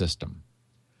operating system.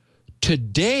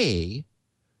 Today,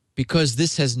 because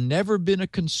this has never been a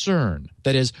concern,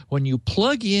 that is, when you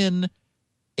plug in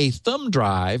a thumb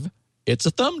drive, it's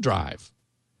a thumb drive,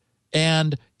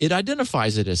 and it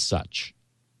identifies it as such.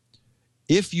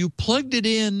 If you plugged it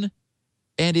in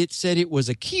and it said it was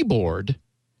a keyboard,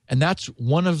 and that's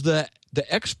one of the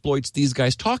exploits these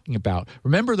guys talking about.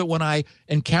 Remember that when I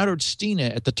encountered Stina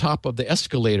at the top of the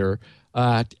escalator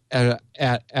at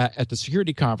the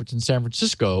security conference in San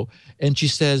Francisco, and she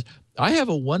says, I have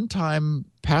a one-time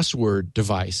password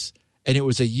device, and it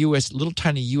was a little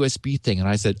tiny USB thing. And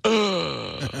I said,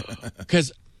 ugh,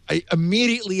 because I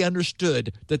immediately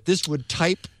understood that this would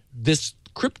type this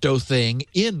crypto thing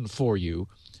in for you.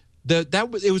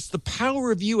 It was the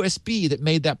power of USB that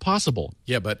made that possible.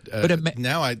 Yeah, but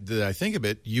now that I think of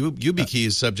it, YubiKey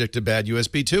is subject to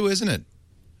BadUSB too, isn't it?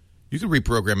 You can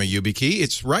reprogram a YubiKey.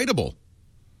 It's writable.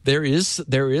 There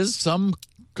is some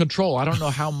control. I don't know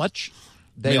how much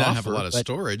they may not offer, have a lot of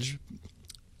storage.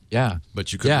 Yeah,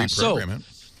 but you could reprogram it.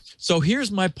 So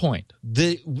here's my point.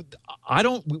 We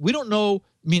don't know.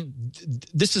 I mean,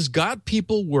 this has got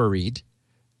people worried,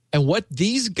 and what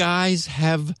these guys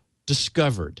have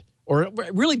discovered, or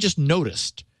really just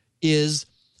noticed, is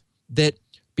that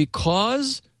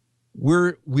because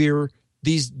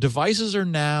these devices are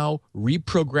now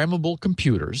reprogrammable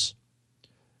computers,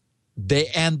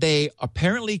 they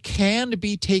apparently can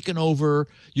be taken over.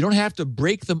 You don't have to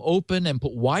break them open and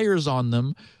put wires on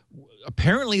them.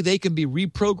 Apparently, they can be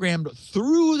reprogrammed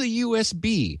through the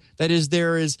USB. That is,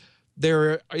 there is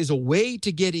a way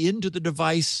to get into the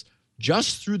device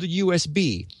just through the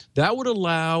USB. That would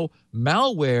allow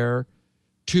malware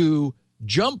to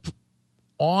jump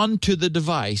onto the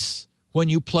device when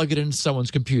you plug it into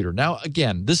someone's computer. Now,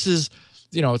 again, this is,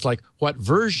 it's like what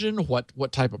version,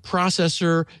 what type of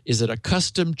processor, is it a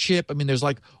custom chip? I mean, there's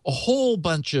like a whole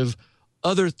bunch of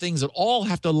other things that all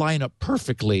have to line up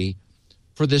perfectly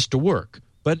for this to work.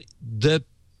 But the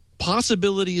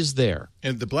possibility is there.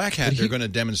 And the Black Hat, they're going to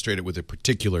demonstrate it with a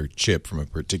particular chip from a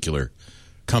particular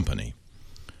company.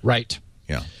 Right.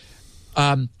 Yeah.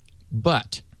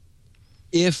 But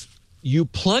if you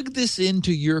plug this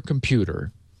into your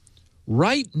computer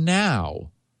right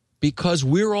now, because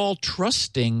we're all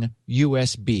trusting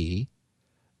USB,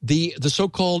 the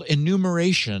so-called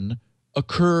enumeration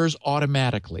occurs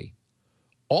automatically.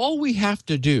 All we have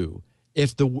to do,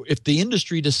 if the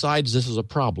industry decides this is a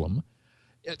problem,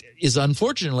 is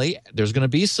unfortunately there's going to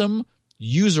be some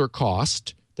user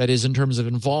cost, that is in terms of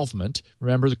involvement.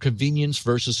 Remember the convenience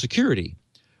versus security.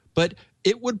 But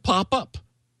it would pop up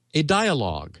a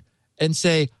dialogue and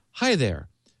say, hi there,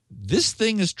 this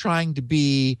thing is trying to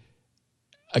be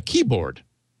a keyboard.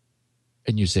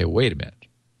 And you say, wait a minute,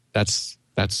 that's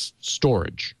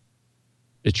storage.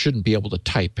 It shouldn't be able to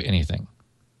type anything.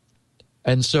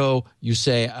 And so you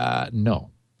say,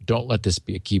 no, don't let this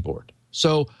be a keyboard.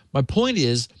 So my point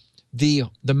is the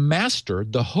master,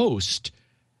 the host,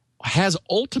 has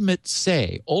ultimate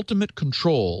say, ultimate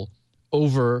control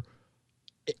over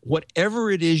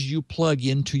whatever it is you plug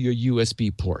into your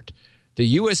USB port.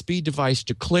 The USB device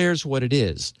declares what it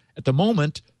is. At the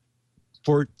moment,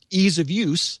 for ease of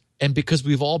use, and because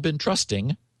we've all been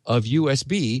trusting of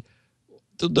USB,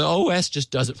 the OS just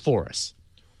does it for us.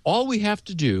 All we have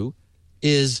to do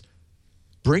is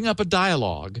bring up a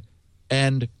dialogue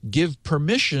and give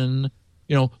permission,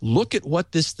 look at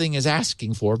what this thing is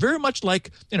asking for. Very much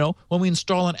like, when we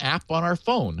install an app on our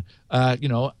phone,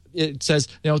 it says,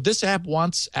 this app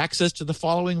wants access to the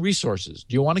following resources.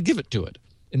 Do you want to give it to it?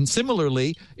 And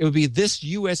similarly, it would be this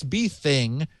USB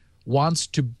thing wants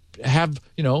to have,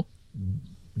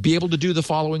 be able to do the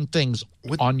following things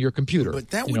on your computer. But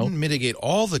that wouldn't mitigate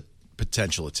all the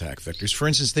potential attack vectors. For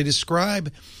instance, they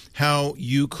describe how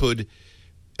you could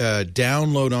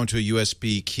download onto a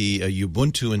USB key a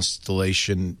Ubuntu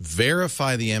installation,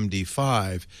 verify the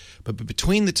MD5, but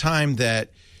between the time that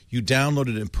you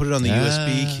downloaded it and put it on the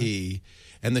USB key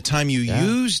and the time you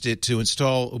used it to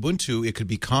install Ubuntu, it could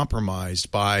be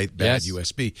compromised by bad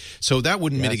USB. So that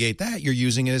wouldn't mitigate that. You're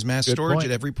using it as mass storage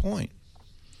at every point.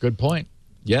 Good point.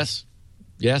 Yes.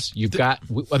 Yes, you've got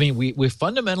 – I mean, we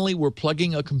fundamentally we're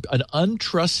plugging an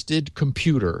untrusted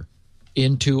computer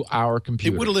into our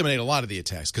computer. It would eliminate a lot of the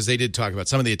attacks because they did talk about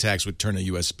some of the attacks would turn a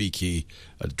USB key,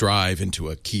 a drive into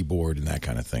a keyboard and that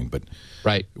kind of thing. But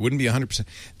it wouldn't be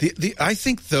 100%. I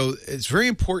think, though, it's very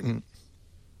important.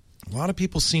 A lot of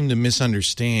people seem to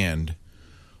misunderstand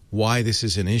why this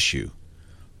is an issue.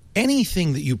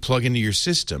 Anything that you plug into your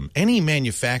system, any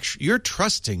manufacturer, you're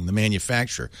trusting the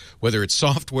manufacturer, whether it's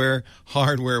software,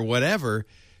 hardware, whatever,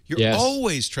 you're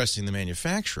always trusting the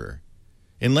manufacturer.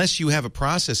 Unless you have a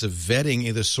process of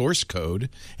vetting the source code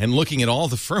and looking at all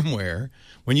the firmware,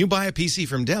 when you buy a PC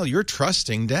from Dell, you're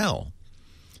trusting Dell.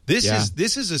 This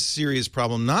is a serious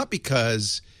problem, not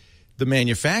because the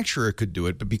manufacturer could do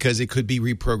it, but because it could be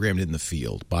reprogrammed in the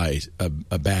field by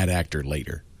a bad actor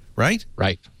later, right?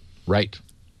 Right.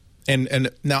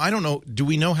 And now, I don't know, do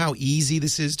we know how easy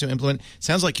this is to implement? It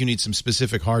sounds like you need some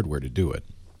specific hardware to do it.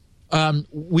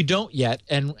 We don't yet,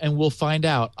 and we'll find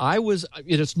out.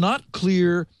 It's not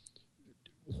clear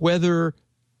whether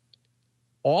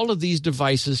all of these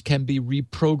devices can be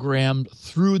reprogrammed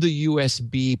through the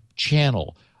USB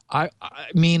channel. I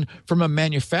mean, from a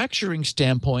manufacturing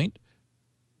standpoint,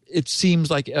 it seems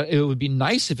like it would be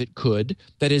nice if it could.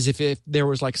 That is, if there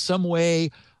was like some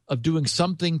way of doing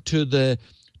something to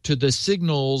the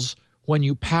signals when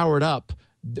you power it up,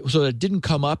 so it didn't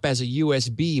come up as a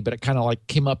USB, but it kind of like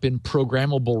came up in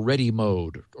programmable ready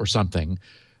mode or something.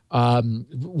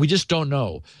 We just don't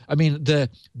know. I mean,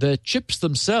 the chips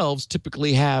themselves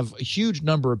typically have a huge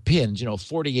number of pins,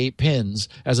 48 pins,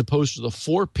 as opposed to the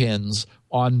 4 pins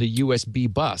on the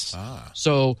USB bus.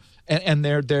 So, and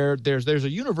there's a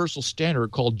universal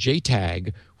standard called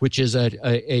JTAG, which is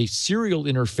a serial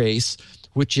interface,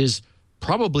 which is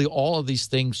probably all of these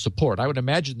things support. I would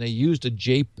imagine they used a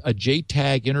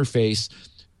JTAG interface,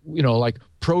 like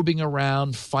probing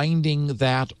around, finding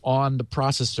that on the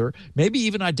processor, maybe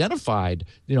even identified,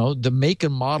 the make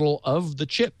and model of the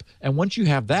chip. And once you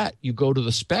have that, you go to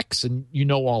the specs and you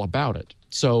know all about it.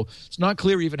 So it's not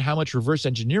clear even how much reverse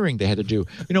engineering they had to do.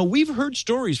 We've heard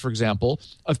stories, for example,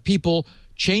 of people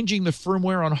changing the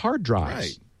firmware on hard drives.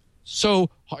 Right. So,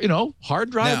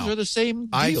 hard drives are the same deal.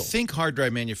 I think hard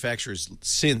drive manufacturers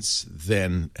since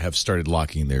then have started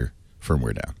locking their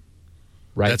firmware down.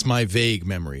 Right. That's my vague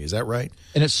memory. Is that right?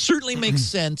 And it certainly makes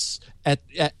sense.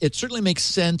 It certainly makes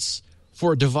sense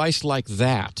for a device like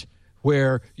that,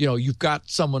 where you've got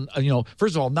someone.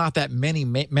 First of all, not that many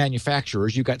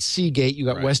manufacturers. You've got Seagate, you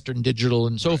got Right. Western Digital,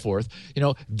 and so forth.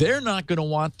 They're not going to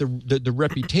want the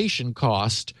reputation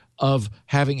cost of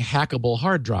having hackable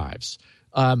hard drives.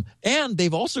 And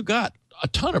they've also got a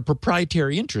ton of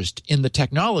proprietary interest in the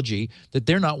technology that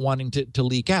they're not wanting to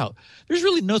leak out. There's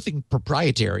really nothing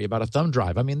proprietary about a thumb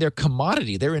drive. I mean, they're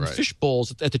commodity. They're in fish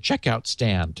bowls at the checkout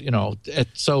stand,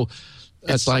 so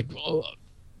it's like...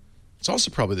 It's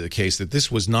also probably the case that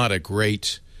this was not a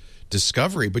great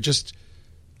discovery, but just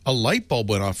a light bulb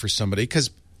went off for somebody,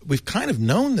 because we've kind of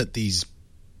known that these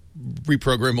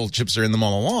reprogrammable chips are in them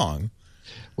all along.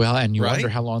 Well, and you wonder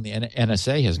how long the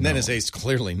NSA has known. The NSA's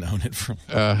clearly known it for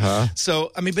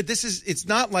So, I mean, but it's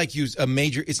not like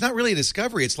it's not really a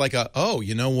discovery. It's like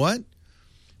you know what?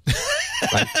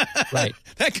 Right.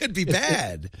 That could be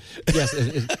bad. Yes.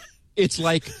 It's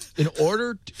like in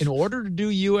order to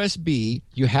do USB,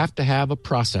 you have to have a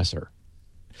processor.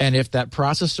 And if that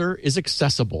processor is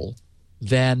accessible,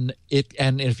 then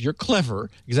and if you're clever,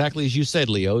 exactly as you said,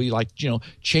 Leo,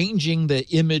 changing the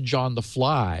image on the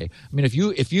fly. I mean, if say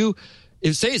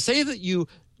that you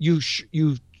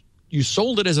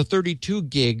sold it as a 32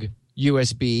 gig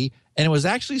USB and it was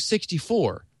actually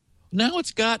 64. Now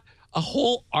it's got a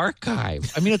whole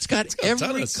archive. I mean, it's got it's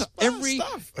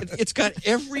got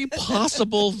every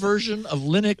possible version of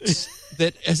Linux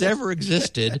that has ever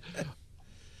existed.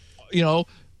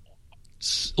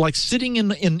 Like sitting in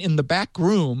the back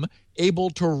room, able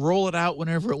to roll it out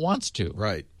whenever it wants to.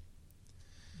 Right.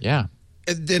 Yeah.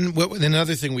 And then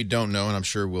another thing we don't know, and I'm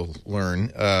sure we'll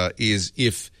learn, is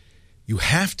if you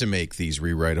have to make these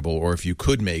rewritable, or if you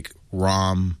could make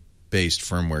ROM-based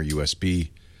firmware USB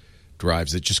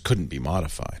drives that just couldn't be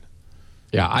modified.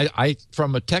 Yeah, I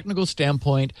from a technical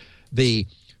standpoint, the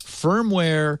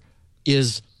firmware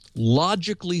is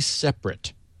logically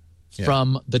separate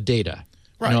from the data.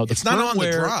 Right. It's not on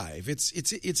the drive.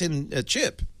 It's in a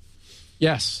chip.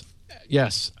 Yes.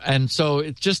 And so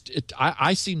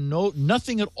I see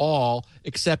nothing at all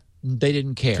except they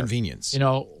didn't care. Convenience.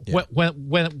 When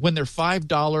they're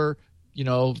 $5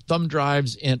 thumb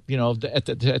drives in at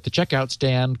the checkout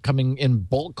stand coming in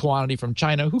bulk quantity from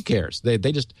China, who cares? They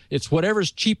just, it's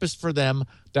whatever's cheapest for them,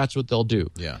 that's what they'll do.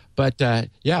 Yeah. But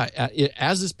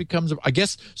as this becomes, I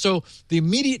guess, so the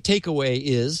immediate takeaway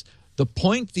is the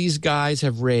point these guys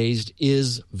have raised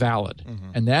is valid,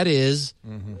 and that is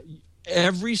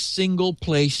every single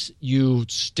place you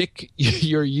stick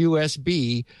your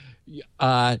USB,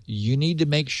 you need to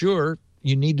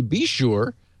be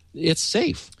sure it's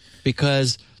safe.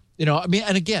 Because, I mean,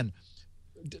 and again,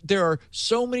 there are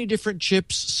so many different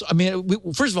chips. I mean,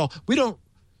 first of all,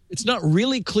 it's not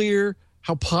really clear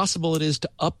how possible it is to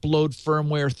upload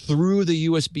firmware through the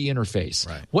USB interface.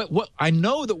 Right. What I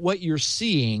know that what you're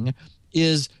seeing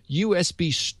is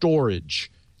USB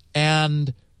storage,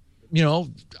 and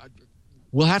we'll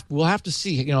have to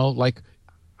see like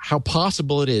how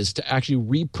possible it is to actually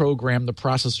reprogram the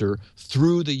processor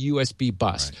through the USB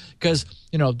bus, because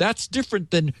that's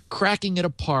different than cracking it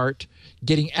apart,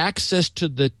 getting access to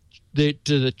the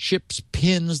chip's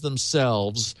pins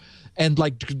themselves, and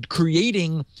like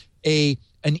creating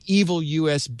an evil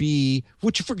USB,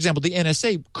 which, for example, the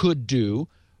NSA could do.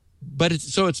 But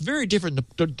it's very different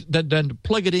than to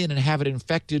plug it in and have it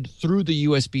infected through the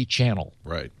USB channel.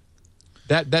 Right.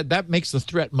 That makes the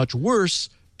threat much worse.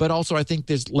 But also, I think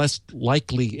it's less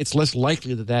likely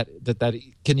that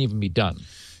can even be done.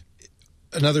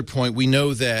 Another point, we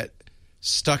know that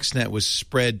Stuxnet was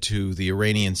spread to the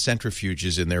Iranian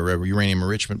centrifuges in their uranium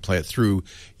enrichment plant through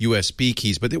USB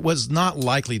keys, but it was not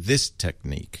likely this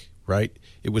technique, right?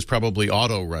 It was probably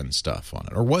auto-run stuff on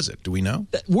it, or was it? Do we know?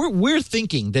 We're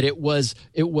thinking that it was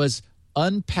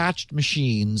unpatched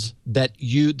machines that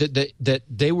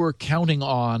they were counting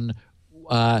on.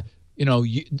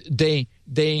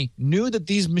 They knew that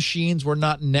these machines were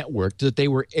not networked, that they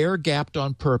were air-gapped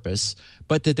on purpose,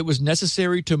 but that it was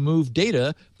necessary to move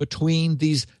data between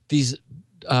these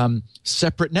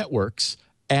separate networks,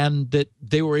 and that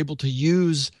they were able to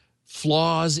use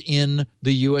flaws in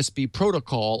the USB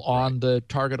protocol on the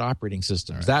target operating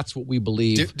systems. Right. That's what we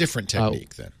believe. Different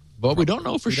technique then. But we don't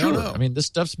know for sure. I mean, this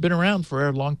stuff's been around for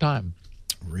a long time.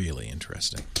 Really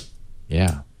interesting.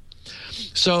 Yeah.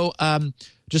 So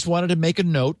just wanted to make a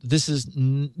note. This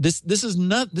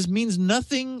means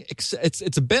nothing.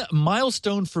 It's a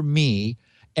milestone for me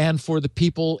and for the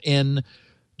people in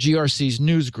GRC's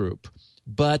news group.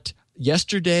 But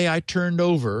yesterday I turned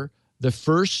over the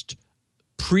first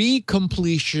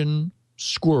pre-completion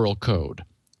squirrel code.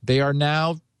 They are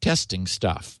now testing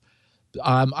stuff.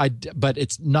 But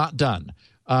it's not done.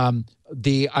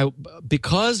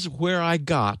 Because where I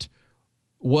got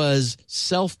was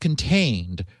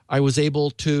self-contained, I was able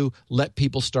to let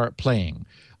people start playing.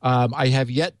 I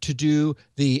have yet to do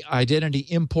the identity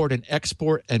import and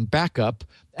export and backup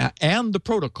and the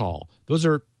protocol. Those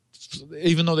are,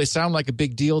 even though they sound like a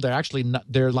big deal, they're actually not.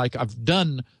 They're like, I've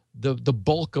done the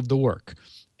bulk of the work.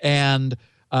 And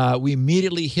we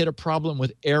immediately hit a problem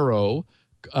with Arrow.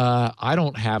 I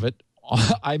don't have it.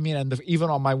 I mean, and even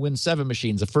on my Win 7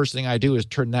 machines, the first thing I do is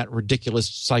turn that ridiculous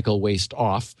cycle waste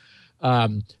off.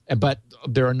 But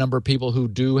there are a number of people who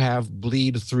do have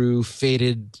bleed-through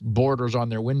faded borders on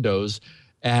their windows,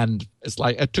 and it's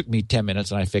like it took me 10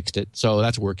 minutes and I fixed it, so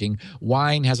that's working.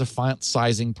 Wine has a font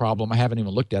sizing problem I haven't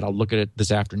even looked at. I'll look at it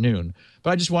this afternoon.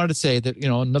 But I just wanted to say that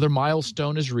another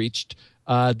milestone is reached.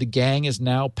 The gang is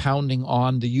now pounding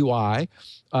on the UI.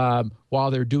 While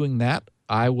they're doing that,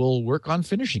 I will work on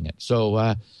finishing it.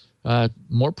 So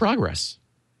more progress.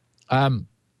 For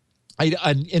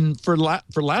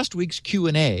last week's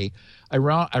Q&A, I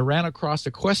ran across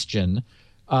a question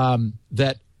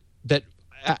that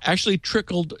actually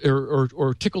trickled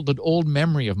or tickled an old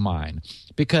memory of mine,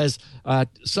 because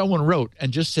someone wrote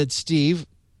and just said, Steve,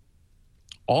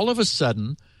 all of a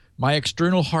sudden my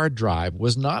external hard drive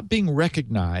was not being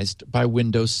recognized by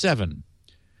Windows 7.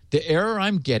 The error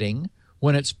I'm getting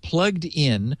when it's plugged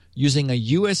in using a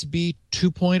USB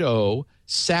 2.0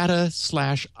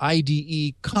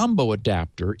 SATA/IDE combo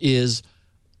adapter is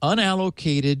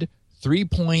unallocated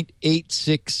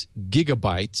 3.86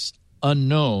 gigabytes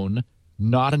unknown,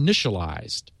 not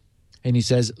initialized. And he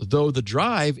says, though the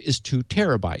drive is 2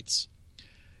 terabytes.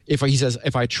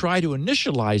 If I try to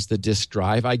initialize the disk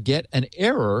drive, I get an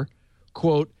error,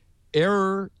 quote,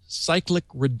 error cyclic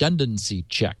redundancy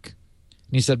check.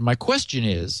 And he said, my question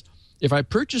is, if I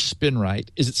purchase SpinRite,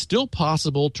 is it still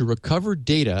possible to recover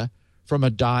data from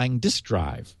a dying disk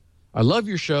drive? I love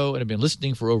your show and have been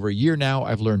listening for over a year now.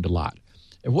 I've learned a lot.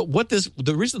 And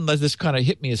the reason that this kind of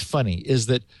hit me as funny is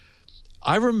that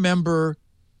I remember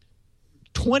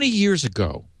 20 years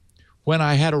ago when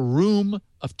I had a room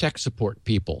of tech support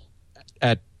people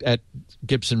at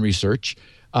Gibson Research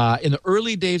in the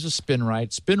early days of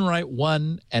SpinRite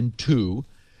 1 and 2.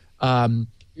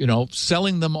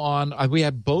 Selling them on. We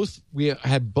had both the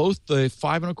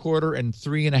 5.25 and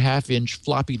 3.5 inch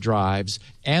floppy drives,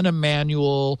 and a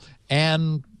manual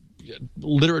and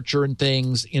literature and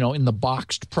things, in the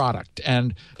boxed product.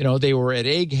 And they were at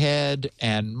Egghead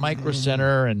and Micro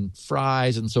Center and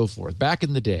Fry's and so forth back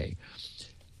in the day.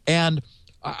 And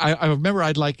I remember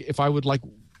if I would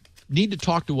need to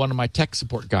talk to one of my tech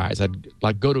support guys,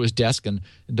 I'd go to his desk and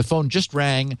the phone just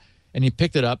rang and he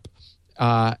picked it up.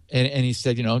 And he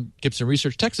said, Gibson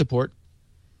Research Tech Support.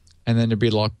 And then there'd be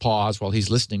a long pause while he's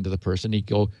listening to the person. He'd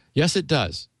go, yes, it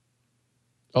does.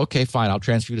 Okay, fine. I'll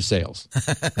transfer you to sales.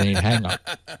 And he'd hang up.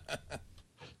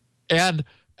 And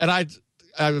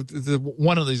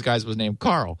one of these guys was named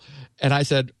Carl. And I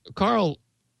said, Carl,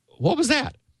 what was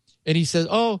that? And he says,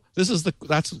 oh,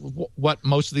 that's what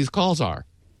most of these calls are.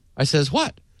 I says,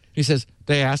 what? He says,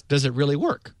 they asked, does it really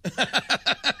work?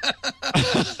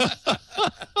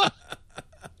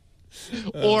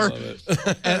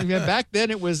 And back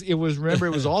then it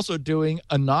was also doing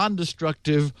a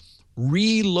non-destructive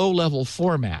low-level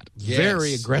format,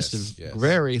 very aggressive,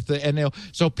 very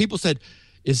so people said,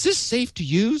 is this safe to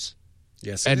use?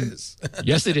 Yes, it is.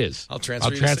 Yes, it is. I'll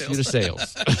transfer you to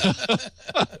sales.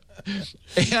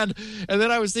 and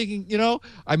then I was thinking,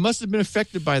 I must have been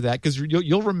affected by that, because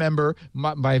you'll remember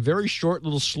my very short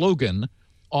little slogan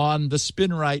on the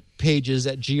SpinRite pages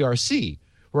at GRC,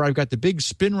 where I've got the big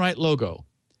SpinRite logo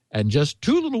and just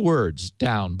two little words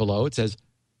down below. It says,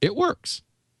 "It works."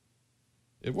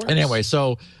 It works. Anyway,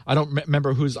 so I don't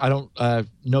remember I don't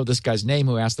know this guy's name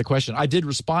who asked the question. I did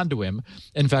respond to him.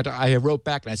 In fact, I wrote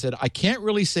back and I said, "I can't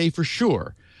really say for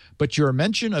sure, but your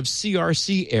mention of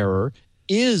CRC error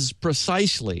is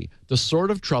precisely the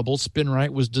sort of trouble SpinRite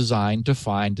was designed to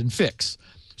find and fix.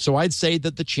 So I'd say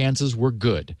that the chances were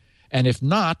good. And if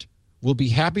not, we'll be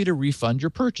happy to refund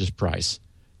your purchase price.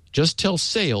 Just tell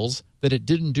sales that it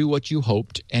didn't do what you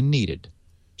hoped and needed."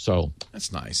 So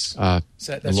that's nice.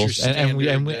 That's your standard.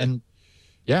 And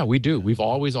yeah, we do. We've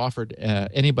always offered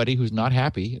anybody who's not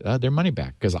happy their money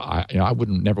back, because I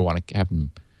wouldn't never want to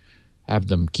have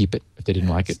them keep it if they didn't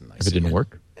like it, nice if it didn't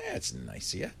work. That's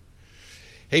nice, yeah.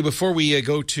 Hey, before we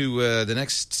go to the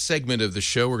next segment of the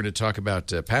show, we're going to talk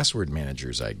about password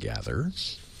managers, I gather.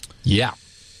 Yeah.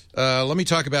 Let me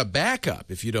talk about backup,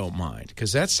 if you don't mind,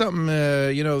 because that's something,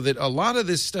 that a lot of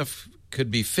this stuff could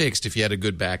be fixed if you had a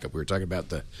good backup. We were talking about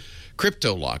the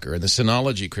crypto locker and the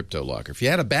Synology crypto locker. If you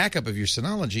had a backup of your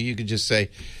Synology, you could just say,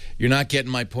 "You're not getting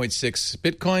my 0.6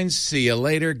 Bitcoins. See you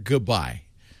later. Goodbye."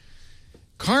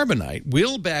 Carbonite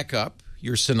will back up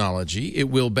your Synology. It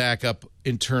will back up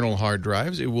internal hard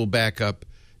drives. It will back up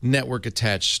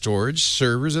network-attached storage,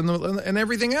 servers, and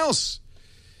everything else.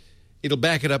 It'll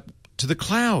back it up to the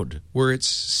cloud, where it's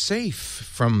safe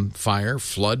from fire,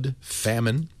 flood,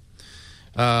 famine.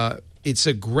 It's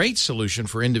a great solution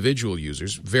for individual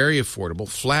users, very affordable,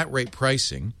 flat rate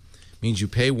pricing, means you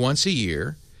pay once a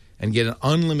year and get an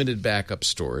unlimited backup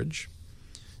storage.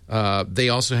 They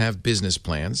also have business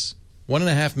plans.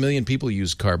 1.5 million people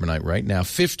use Carbonite right now,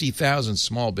 50,000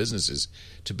 small businesses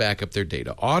to back up their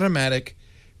data. Automatic,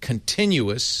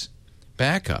 continuous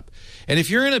backup. And if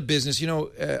you're in a business,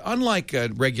 unlike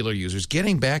regular users,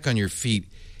 getting back on your feet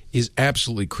is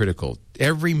absolutely critical.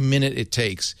 Every minute it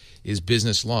takes is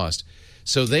business lost.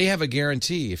 So they have a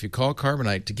guarantee, if you call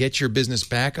Carbonite, to get your business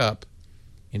back up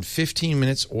in 15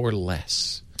 minutes or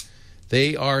less.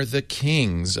 They are the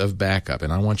kings of backup,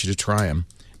 and I want you to try them.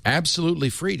 Absolutely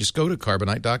free. Just go to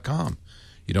Carbonite.com.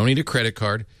 You don't need a credit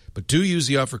card, but do use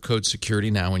the offer code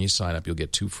SECURITY now when you sign up. You'll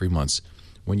get 2 free months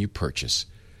when you purchase.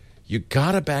 You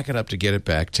got to back it up to get it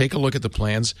back. Take a look at the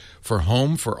plans for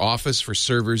home, for office, for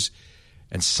servers,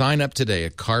 and sign up today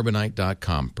at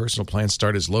Carbonite.com. Personal plans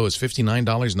start as low as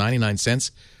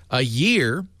 $59.99 a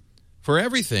year for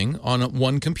everything on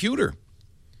one computer.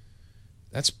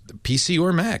 That's PC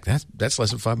or Mac. That's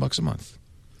less than $5 a month.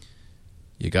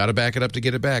 You got to back it up to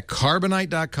get it back.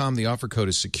 Carbonite.com. The offer code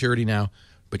is SECURITY now,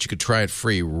 but you could try it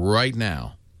free right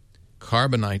now.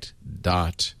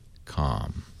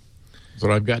 Carbonite.com. That's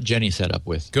what I've got Jenny set up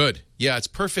with. Good. Yeah, it's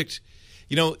perfect.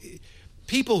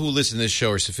 People who listen to this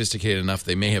show are sophisticated enough.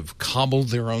 They may have cobbled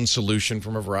their own solution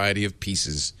from a variety of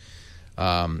pieces.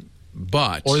 Or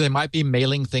they might be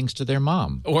mailing things to their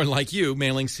mom. Or like you,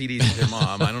 mailing CDs to their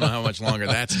mom. I don't know how much longer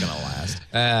that's going to last.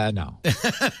 No.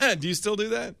 Do you still do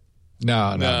that?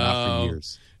 No, not for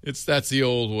years. That's the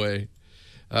old way.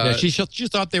 She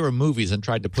thought they were movies and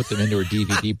tried to put them into her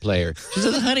DVD player. She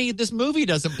says, "Honey, this movie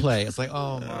doesn't play." It's like,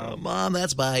 "Oh, Mom,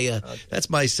 that's my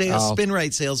sales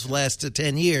SpinRite sales for the last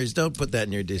 10 years. Don't put that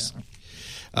in your disc."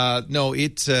 No,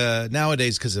 it's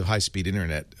nowadays, because of high-speed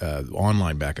internet,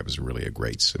 online backup is really a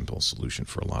great, simple solution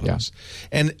for a lot of us.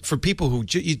 And for people who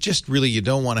you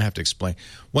don't want to have to explain.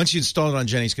 Once you install it on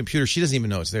Jenny's computer, she doesn't even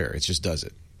know it's there. It just does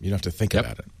it. You don't have to think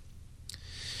about it.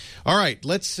 All right,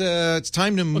 it's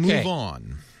time to move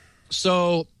on.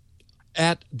 So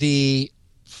at the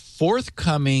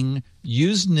forthcoming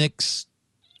Usenix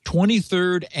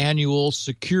 23rd Annual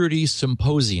Security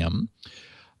Symposium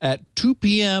at 2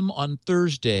 p.m. on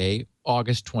Thursday,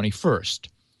 August 21st,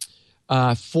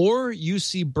 4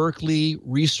 UC Berkeley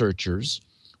researchers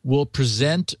will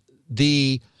present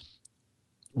the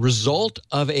result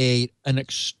of an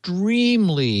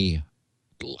extremely,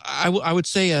 I would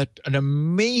say, an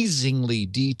amazingly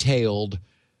detailed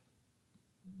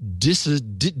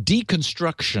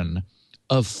deconstruction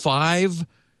of 5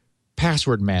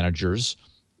 password managers,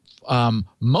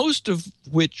 most of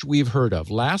which we've heard of: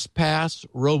 LastPass,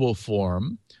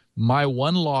 RoboForm, My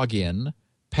One Login,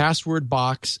 Password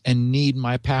Box, and Need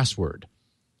My Password.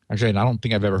 Actually, I don't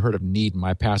think I've ever heard of Need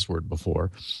My Password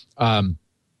before. And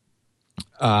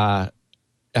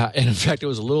in fact, it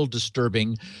was a little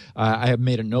disturbing. I have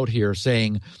made a note here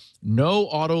saying, "No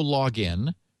auto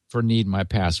login, for Need My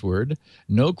Password,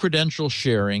 no credential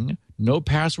sharing, no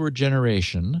password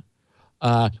generation.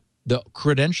 The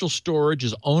credential storage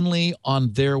is only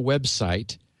on their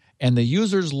website, and the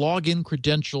user's login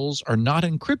credentials are not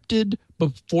encrypted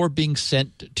before being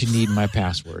sent to Need My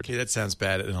Password. Okay, that sounds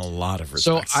bad in a lot of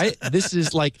respects. So this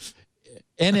is like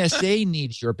NSA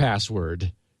needs your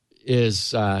password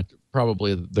is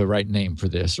probably the right name for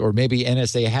this, or maybe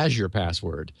NSA has your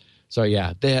password. So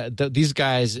yeah, these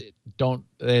guys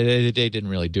they didn't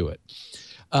really do it.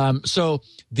 So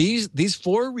these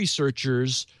 4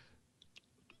 researchers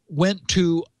went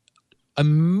to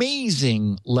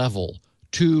amazing level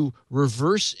to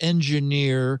reverse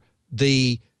engineer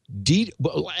and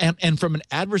from an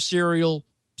adversarial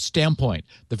standpoint,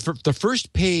 the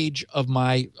first page of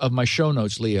my show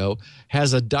notes, Leo,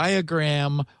 has a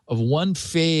diagram of one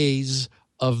phase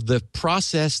of the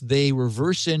process they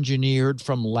reverse engineered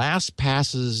from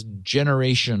LastPass's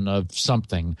generation of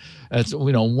something. It's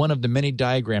one of the many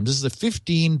diagrams. This is a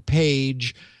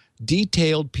 15-page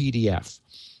detailed PDF.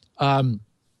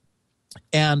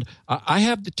 And I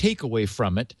have the takeaway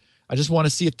from it. I just want to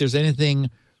see if there's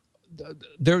anything.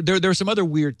 There are some other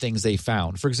weird things they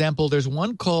found. For example, there's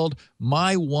one called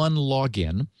My One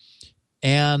Login,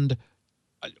 and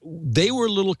they were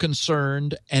a little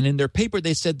concerned. And in their paper,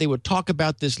 they said they would talk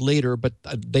about this later, but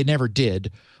they never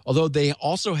did. Although they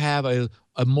also have a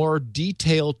more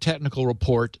detailed technical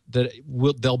report that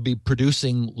they'll be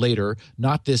producing later.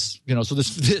 Not this, so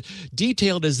this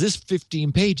detailed as this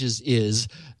 15 pages is.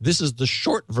 This is the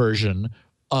short version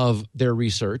of their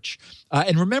research.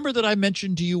 And remember that I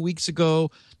mentioned to you weeks ago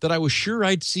that I was sure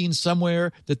I'd seen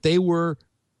somewhere that they were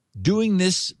doing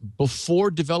this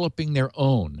before developing their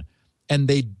own. And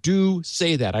they do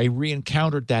say that. I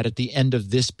re-encountered that at the end of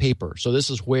this paper. So this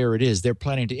is where it is. They're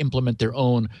planning to implement their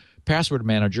own password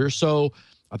manager. So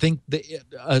I think,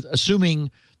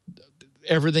 assuming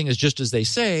everything is just as they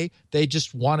say, they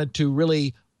just wanted to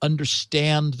really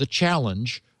understand the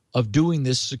challenge of doing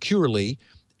this securely.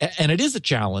 And it is a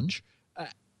challenge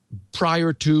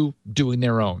prior to doing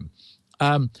their own.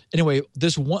 Anyway,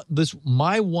 this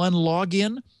My One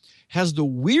Login has the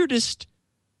weirdest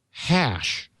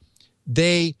hash.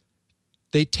 They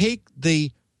take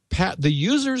the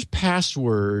user's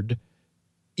password,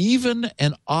 even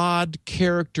and odd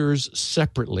characters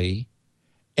separately,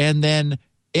 and then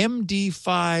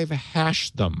MD5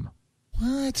 hash them.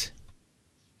 What?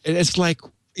 It's like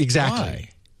exactly.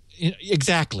 Why?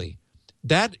 Exactly.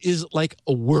 That is like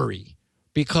a worry,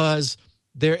 because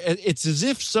it's as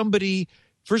if somebody,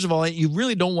 first of all, you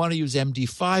really don't want to use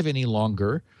MD5 any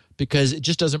longer because it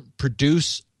just doesn't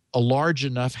produce a large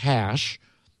enough hash.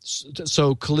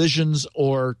 So collisions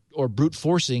or brute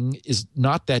forcing is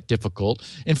not that difficult.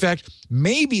 In fact,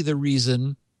 maybe the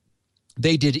reason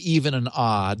they did even and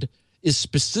odd is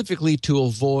specifically to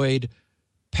avoid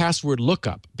password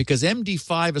lookup, because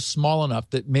MD5 is small enough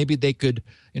that maybe they could,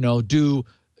 do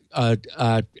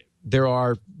there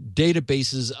are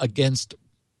databases against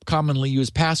commonly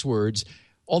used passwords,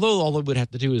 although all they would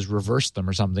have to do is reverse them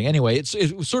or something. Anyway, it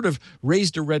sort of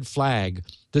raised a red flag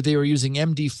that they were using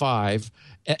MD5,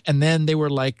 and then they were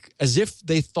like, as if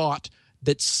they thought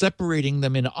that separating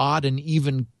them in odd and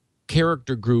even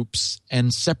character groups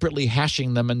and separately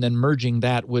hashing them and then merging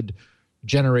that would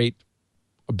generate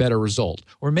a better result.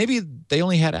 Or maybe they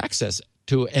only had access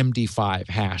to MD5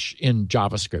 hash in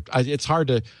JavaScript. It's hard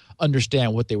to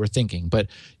understand what they were thinking, but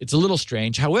it's a little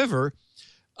strange. However,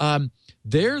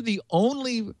 they're the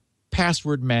only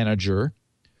password manager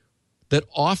that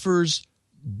offers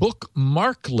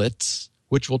bookmarklets,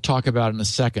 which we'll talk about in a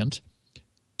second,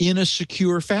 in a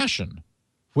secure fashion,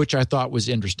 which I thought was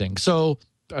interesting. So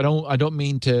I don't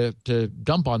mean to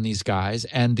dump on these guys,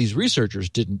 and these researchers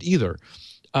didn't either,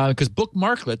 because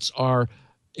bookmarklets are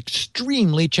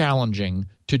extremely challenging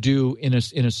to do in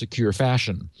a secure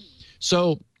fashion.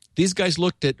 So these guys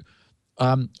looked at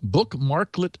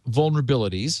bookmarklet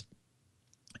vulnerabilities,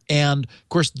 and of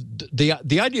course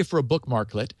the idea for a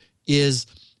bookmarklet is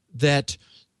that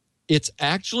it's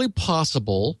actually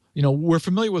possible. We're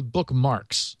familiar with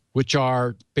bookmarks, which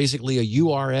are basically a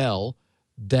URL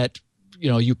that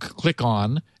you click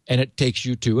on and it takes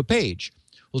you to a page.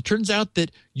 Well, it turns out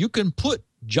that you can put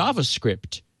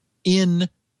JavaScript in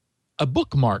a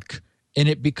bookmark and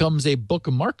it becomes a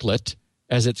bookmarklet,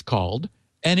 as it's called,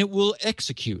 and it will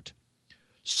execute.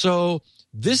 So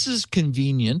this is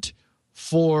convenient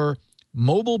for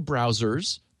mobile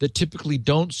browsers that typically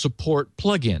don't support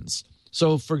plugins.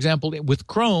 So, for example, with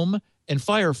Chrome and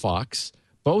Firefox,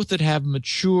 both that have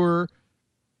mature,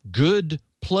 good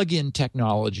plugin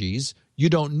technologies, you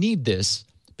don't need this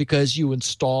because you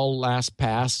install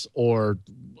LastPass or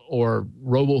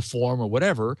RoboForm or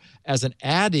whatever as an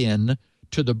add-in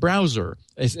to the browser,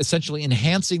 essentially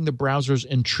enhancing the browser's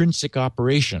intrinsic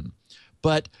operation.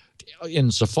 But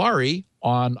in Safari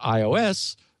on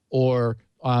iOS or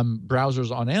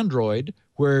browsers on Android,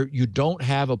 where you don't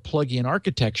have a plug-in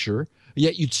architecture,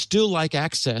 yet you'd still like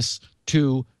access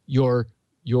to your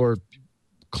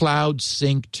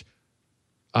cloud-synced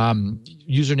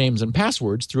usernames and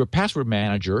passwords through a password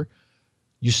manager,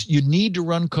 you need to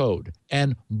run code,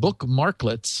 and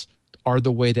bookmarklets are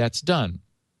the way that's done.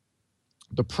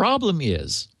 The problem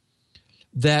is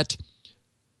that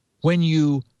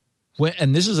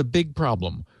and this is a big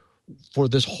problem for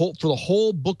the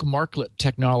whole bookmarklet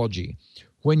technology.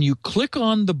 When you click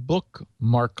on the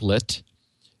bookmarklet,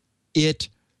 it's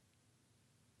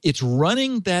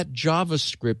running that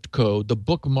JavaScript code, the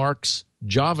bookmarks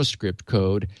JavaScript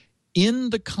code, in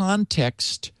the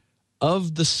context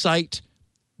of the site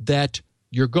that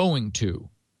you're going to.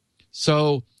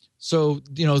 So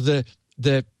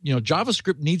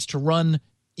JavaScript needs to run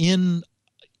in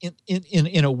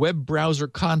a web browser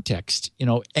context,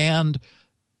 and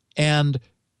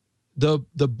the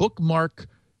bookmark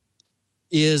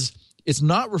it's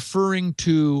not referring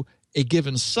to a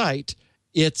given site.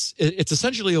 It's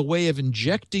essentially a way of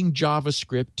injecting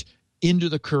JavaScript into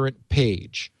the current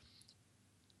page.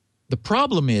 The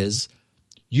problem is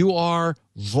you are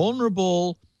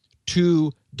vulnerable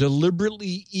to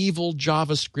deliberately evil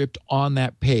JavaScript on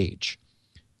that page.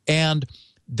 And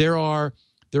there are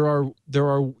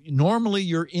normally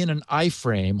you're in an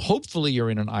iframe. Hopefully you're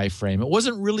in an iframe. It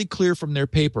wasn't really clear from their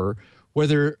paper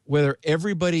whether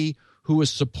everybody who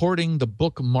was supporting the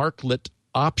bookmarklet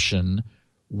option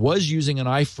was using an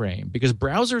iframe, because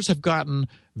browsers have gotten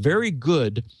very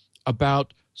good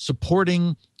about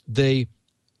supporting the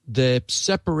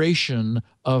separation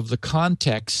of the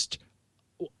context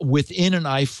within an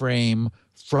iframe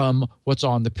from what's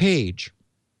on the page.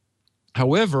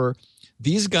 However,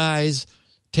 these guys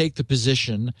take the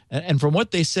position, and from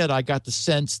what they said, I got the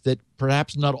sense that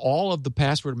perhaps not all of the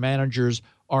password managers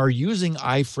are using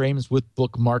iframes with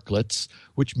bookmarklets,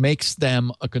 which makes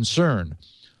them a concern.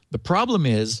 The problem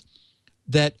is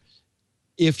that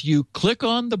if you click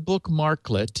on the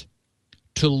bookmarklet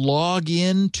to log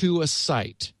into a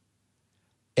site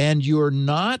and you're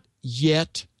not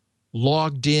yet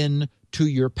logged in to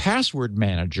your password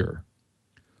manager,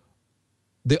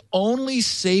 the only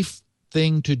safe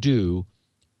thing to do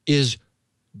is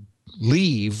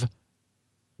leave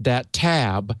that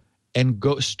tab and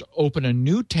go open a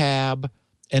new tab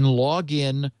and log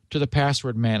in to the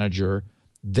password manager,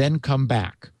 then come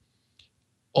back.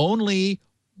 Only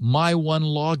My One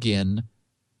Login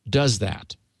does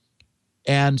that.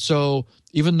 And so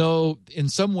even though in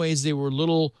some ways they were a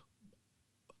little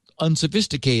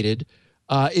unsophisticated,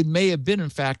 it may have been, in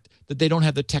fact, that they don't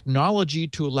have the technology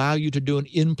to allow you to do an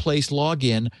in-place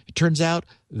login. It turns out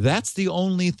that's the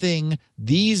only thing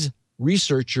these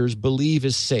researchers believe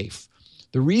is safe.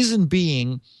 The reason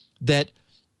being that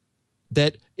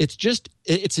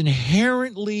it's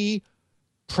inherently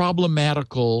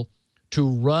problematical to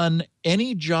run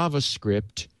any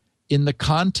JavaScript in the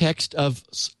context of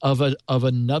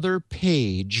another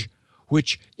page,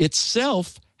 which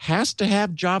itself has to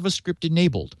have JavaScript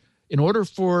enabled. In order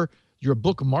for your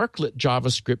bookmarklet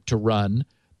JavaScript to run,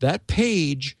 that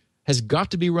page has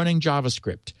got to be running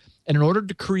JavaScript. And in order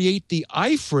to create the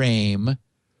iframe,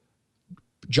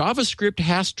 JavaScript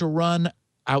has to run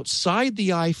outside the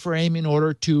iframe in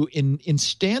order to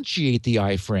instantiate the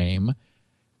iframe,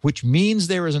 which means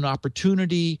there is an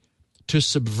opportunity to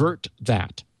subvert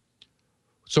that.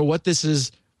 So what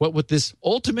this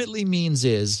ultimately means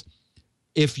is,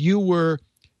 if you were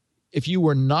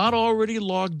not already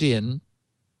logged in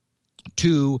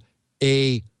to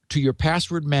your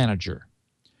password manager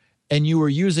and you were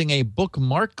using a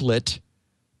bookmarklet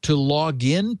to log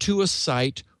into a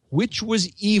site which was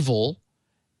evil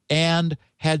and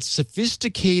had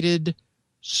sophisticated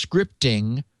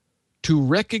scripting to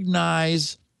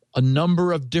recognize a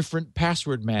number of different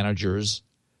password managers,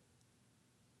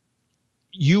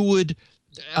 you would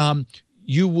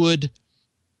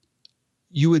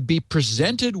be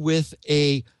presented with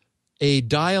a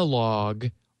dialogue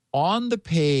on the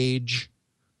page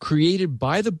created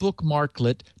by the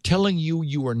bookmarklet telling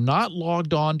you are not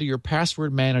logged on to your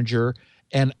password manager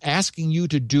and asking you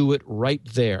to do it right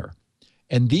there.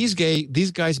 And these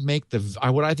guys make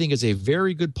what I think is a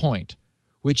very good point,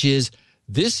 which is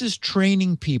this is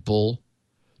training people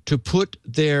to put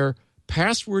their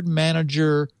password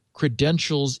manager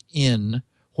credentials in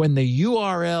when the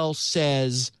URL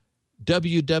says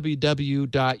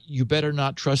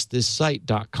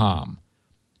www.youbetternottrustthisSite.com,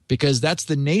 because that's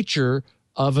the nature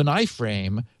of an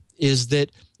iframe, is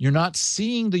that you're not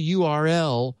seeing the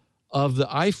URL of the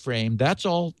iframe.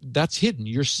 That's hidden.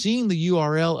 You're seeing the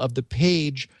URL of the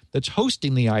page that's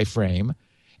hosting the iframe.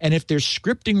 And if there's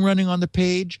scripting running on the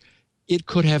page, it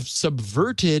could have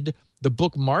subverted the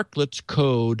bookmarklets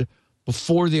code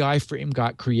before the iframe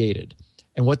got created.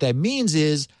 And what that means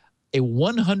is a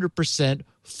 100%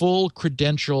 full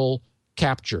credential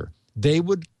capture. They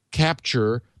would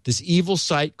capture, this evil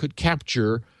site could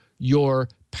capture your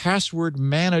password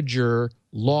manager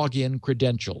login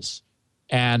credentials.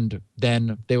 And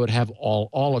then they would have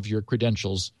all of your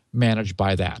credentials managed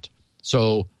by that.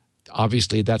 So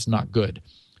obviously that's not good.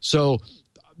 So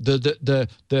the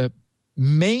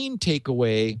main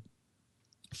takeaway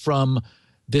from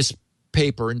this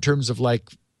paper in terms of like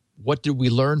what did we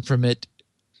learn from it,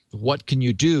 what can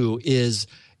you do, is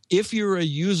if you're a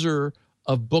user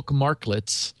of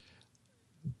bookmarklets,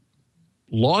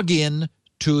 log in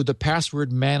to the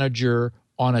password manager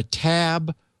on a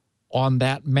tab on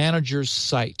that manager's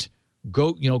site.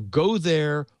 Go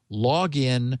there, log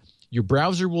in. Your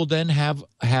browser will then have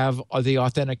the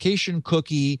authentication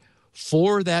cookie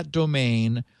for that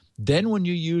domain. Then when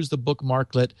you use the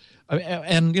bookmarklet,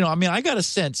 I got a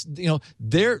sense,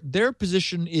 their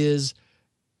position is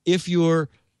if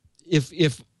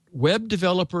web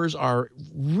developers are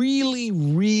really,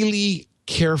 really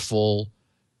careful,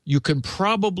 you can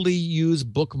probably use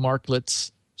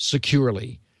bookmarklets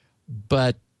securely.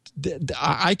 But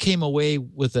I came away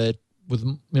with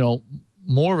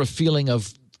more of a feeling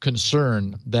of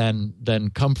concern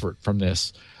than comfort from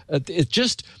this. It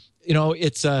just,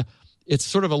 it's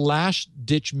sort of a last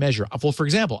ditch measure. Well, for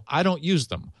example, I don't use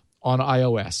them on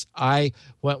iOS.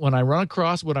 When I run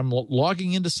across, when I'm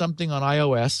logging into something on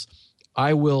iOS,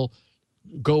 I will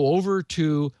go over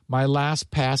to my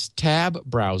LastPass tab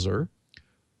browser,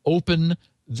 open,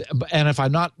 and if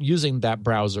I'm not using that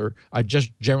browser, I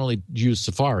just generally use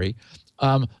Safari.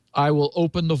 I will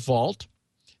open the Vault,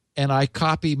 and I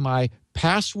copy my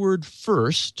password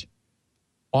first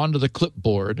onto the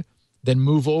clipboard, then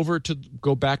move over to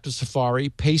go back to Safari,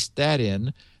 paste that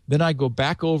in. Then I go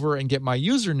back over and get my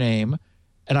username,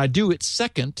 and I do it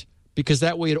second because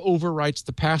that way it overwrites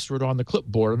the password on the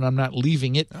clipboard, and I'm not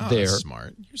leaving it there. That's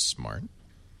smart. You're smart.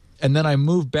 And then I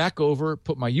move back over,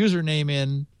 put my username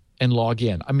in, and log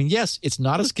in. I mean, yes, it's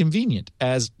not as convenient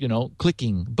as,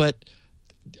 clicking, but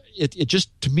it just,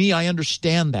 to me, I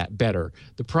understand that better.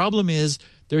 The problem is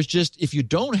if you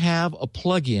don't have a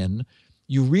plugin,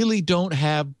 you really don't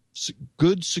have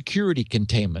good security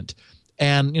containment.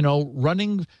 And,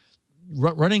 running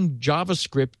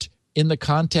JavaScript in the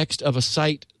context of a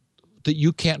site that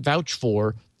you can't vouch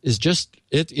for is just,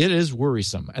 it is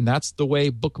worrisome. And that's the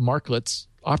way bookmarklets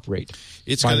operate.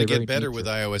 It's going to get better with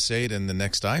iOS 8 and the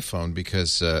next iPhone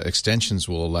because extensions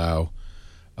will allow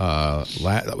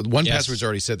Password's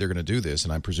already said they're going to do this,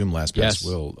 and I presume LastPass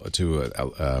will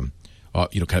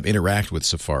kind of interact with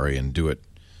Safari and do it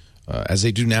as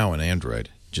they do now on Android.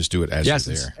 Just do it as you're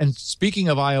there. And speaking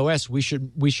of iOS, we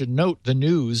should note the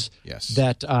news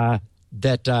that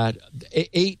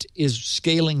 8 is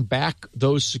scaling back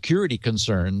those security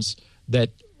concerns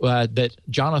that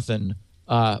Jonathan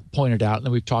pointed out and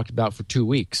that we've talked about for 2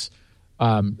 weeks.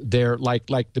 They're like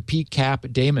the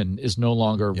PCAP daemon is no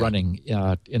longer running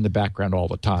in the background all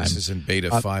the time. This is in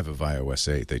beta 5 of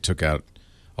iOS 8. They took out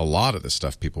a lot of the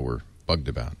stuff people were bugged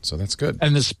about, so that's good.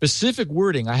 And the specific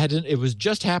wording, it was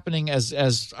just happening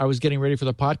as I was getting ready for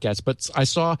the podcast, but I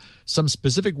saw some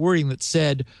specific wording that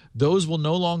said those will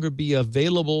no longer be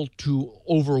available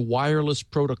over wireless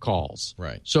protocols.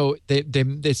 Right. So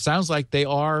it sounds like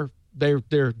they're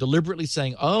deliberately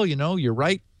saying, oh, you're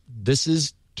right. This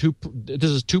is too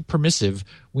permissive.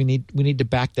 We need to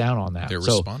back down on that. They're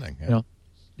responding.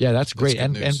 That's great,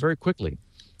 and very quickly.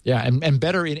 Yeah, and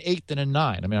better in 8 than in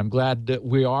 9. I mean, I'm glad that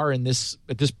we are at this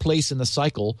place in the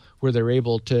cycle where they're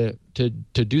able to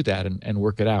do that and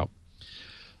work it out.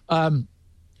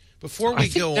 Before we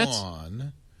go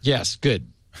on, yes, good.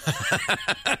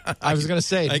 I was going to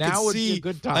say now would be a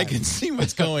good time. I can see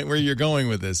where you're going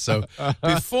with this. So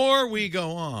before we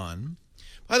go on,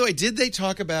 by the way, did they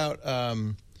talk about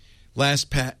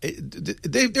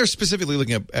LastPass? They're specifically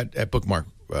looking at bookmark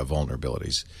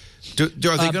vulnerabilities. Are they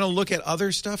going to look at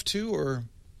other stuff too, or?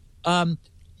 That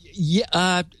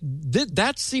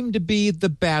seemed to be the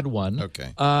bad one.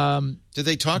 Okay. Did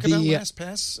they talk about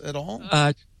LastPass at all?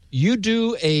 You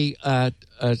do a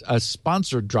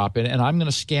sponsored drop in, and I'm going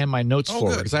to scan my notes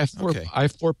forward because I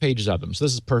have 4 pages of them. So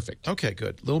this is perfect. Okay,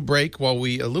 good. Little break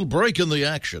in the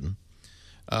action.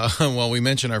 Well, we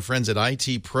mentioned our friends at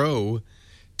IT Pro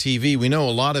TV. We know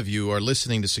a lot of you are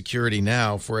listening to Security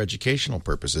Now for educational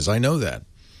purposes. I know that.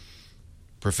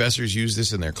 Professors use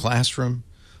this in their classroom.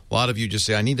 A lot of you just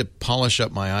say, I need to polish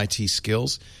up my IT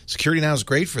skills. Security Now is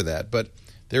great for that. But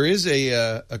there is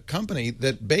a company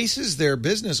that bases their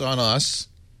business on us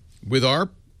with our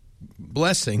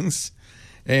blessings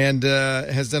and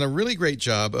has done a really great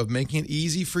job of making it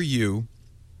easy for you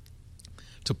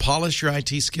to polish your IT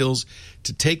skills,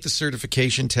 to take the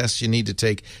certification tests you need to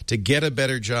take to get a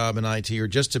better job in IT or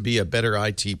just to be a better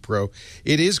IT pro.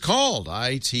 It is called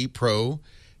IT Pro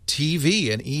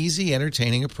TV, an easy,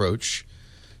 entertaining approach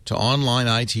to online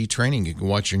IT training. You can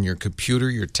watch on your computer,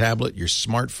 your tablet, your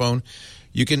smartphone.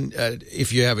 You can,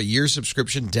 if you have a year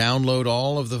subscription, download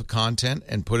all of the content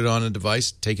and put it on a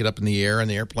device, take it up in the air on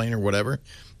the airplane or whatever,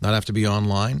 not have to be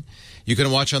online. You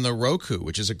can watch on the Roku,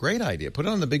 which is a great idea. Put it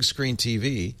on the big screen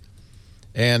TV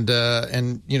and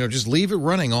just leave it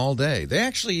running all day. They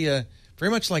actually,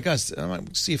 very much like us,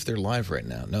 let's see if they're live right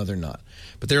now. No, they're not.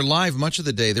 But they're live much of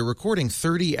the day. They're recording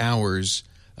 30 hours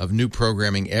of new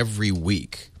programming every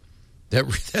week.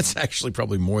 That's actually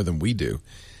probably more than we do.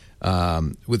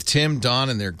 With Tim, Don,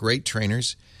 and their great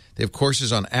trainers. They have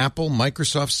courses on Apple,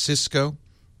 Microsoft, Cisco.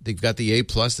 They've got the A+,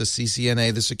 the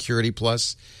CCNA, the Security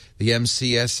Plus, the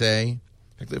MCSA. In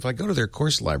fact, if I go to their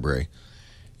course library,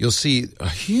 you'll see a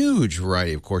huge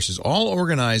variety of courses, all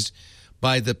organized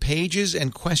by the pages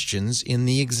and questions in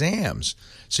the exams.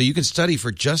 So you can study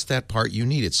for just that part you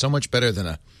need. It's so much better than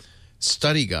a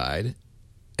study guide,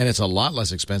 and it's a lot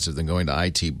less expensive than going to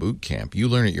IT boot camp. You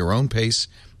learn at your own pace,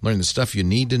 learn the stuff you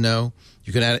need to know.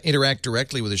 You can interact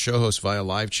directly with the show host via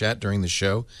live chat during the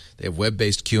show. They have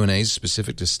web-based Q&As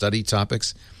specific to study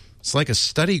topics. It's like a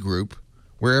study group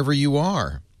wherever you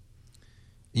are.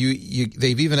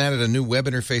 They've even added a new web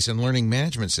interface and learning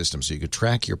management system so you could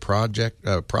track your project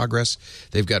progress.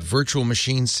 They've got virtual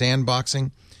machine sandboxing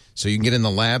so you can get in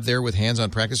the lab there with hands-on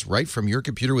practice right from your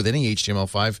computer with any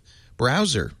HTML5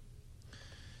 browser.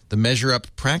 The Measure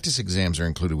Up practice exams are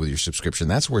included with your subscription.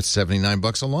 That's worth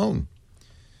 $79 alone.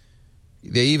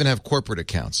 They even have corporate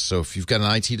accounts. So if you've got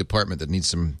an IT department that needs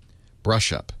some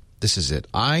brush up, this is it.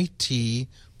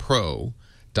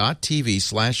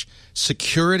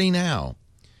 itpro.tv/securitynow.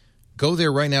 Go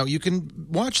there right now. You can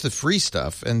watch the free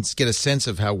stuff and get a sense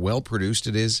of how well produced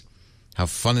it is, how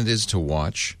fun it is to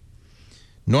watch.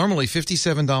 Normally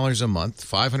 $57 a month,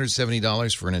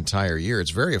 $570 for an entire year. It's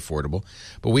very affordable.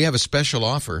 But we have a special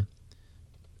offer,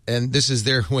 and this is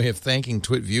their way of thanking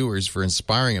Twit viewers for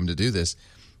inspiring them to do this.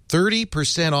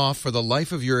 30% off for the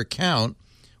life of your account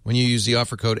when you use the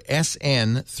offer code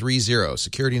SN30,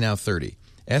 Security Now 30,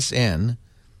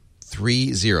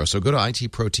 SN30. So go to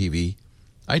itpro.tv,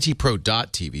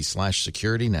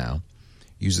 itpro.tv/securitynow.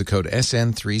 Use the code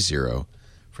SN30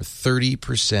 for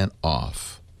 30%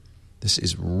 off. This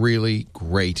is really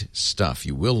great stuff.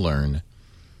 You will learn.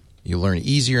 You'll learn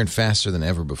easier and faster than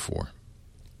ever before.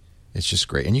 It's just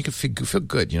great. And you can feel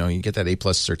good. You get that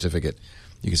A+ certificate.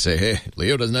 You can say, hey,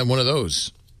 Leo doesn't have one of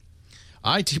those.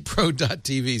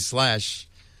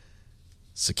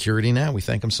 itpro.tv/security now. We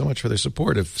thank them so much for their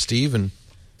support of Steve and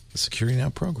the Security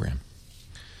Now program.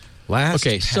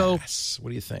 So what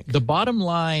do you think? The bottom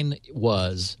line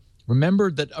was,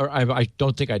 remember that, or I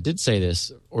don't think I did say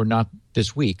this, or not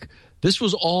this week. This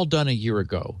was all done a year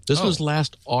ago. This was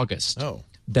last August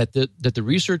that the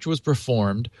research was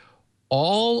performed.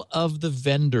 All of the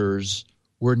vendors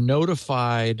were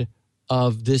notified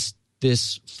of this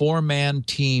four-man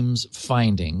team's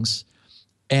findings,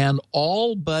 and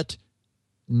all but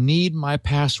Need My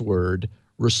Password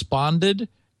responded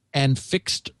and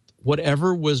fixed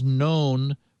whatever was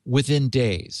known within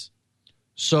days.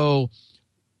 So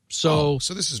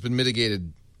this has been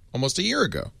mitigated almost a year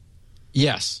ago.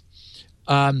 Yes.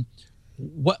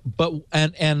 What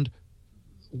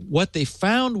they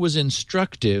found was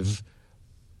instructive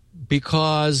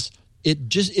because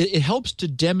it helps to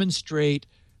demonstrate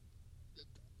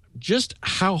just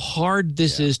how hard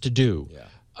this is to do. Yeah.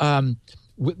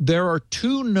 There are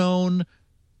two known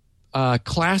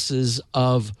classes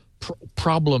of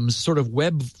problems, sort of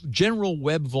general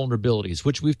web vulnerabilities,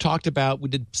 which we've talked about. We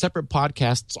did separate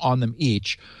podcasts on them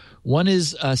each. One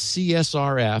is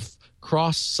CSRF,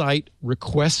 cross-site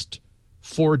request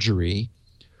forgery,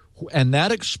 and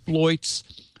that exploits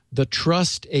the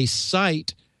trust a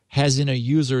site has in a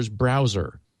user's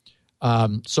browser.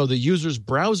 So the user's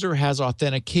browser has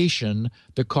authentication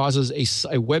that causes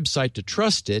a website to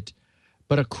trust it,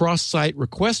 but a cross-site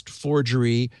request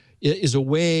forgery is a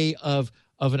way of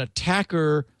an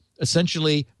attacker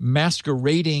essentially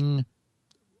masquerading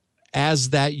as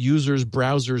that user's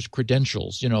browser's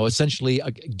credentials, essentially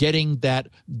getting that,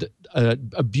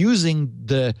 abusing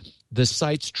the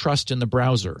site's trust in the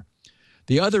browser.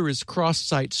 The other is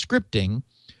cross-site scripting,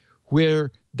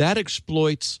 where that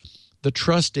exploits the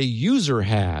trust a user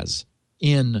has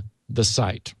in the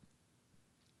site.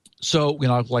 So,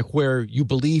 like where you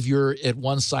believe you're at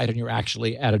one site and you're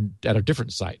actually at a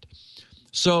different site.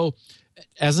 So,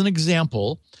 as an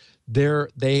example,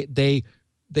 they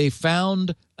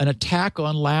found an attack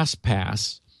on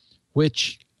LastPass,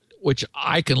 which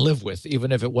I can live with,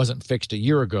 even if it wasn't fixed a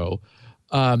year ago.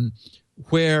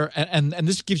 Where and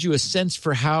this gives you a sense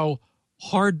for how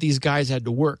hard these guys had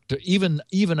to work to even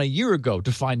a year ago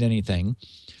to find anything.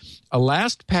 A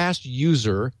LastPass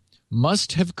user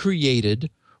must have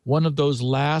created one of those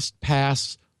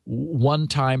LastPass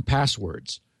one-time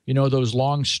passwords. Those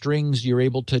long strings you're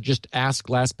able to just ask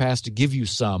LastPass to give you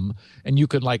some, and you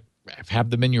could like have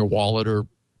them in your wallet or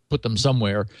put them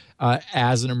somewhere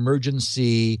as an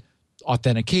emergency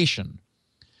authentication.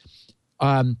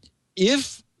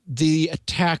 If the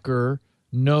attacker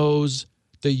knows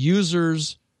the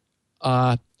user's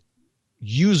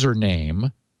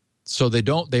username, so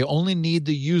they only need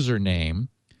the username,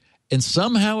 and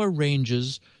somehow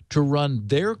arranges to run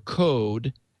their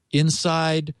code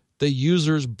inside the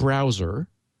user's browser.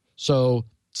 So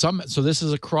this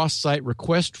is a cross-site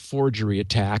request forgery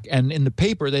attack, and in the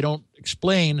paper they don't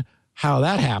explain how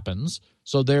that happens.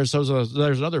 So there's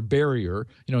another barrier.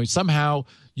 Somehow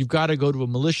you've got to go to a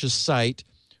malicious site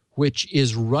which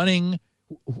is running,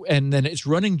 and then it's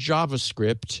running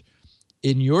JavaScript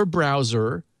in your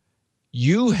browser.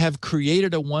 You have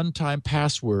created a one-time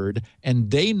password,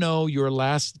 and they know your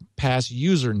LastPass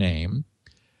username.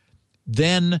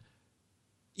 Then,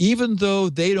 even though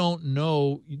they don't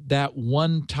know that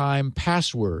one-time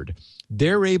password,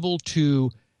 they're able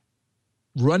to,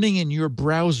 running in your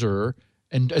browser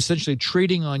and essentially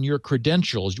trading on your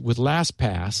credentials with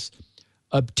LastPass,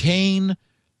 obtain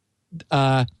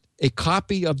a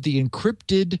copy of the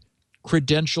encrypted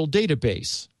credential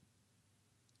database.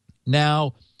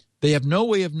 Now, they have no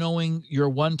way of knowing your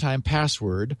one-time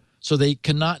password, so they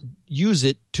cannot use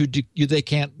it they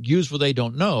can't use what they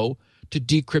don't know to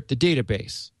decrypt the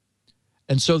database.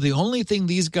 And so the only thing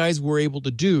these guys were able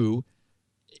to do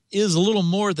is a little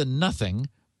more than nothing,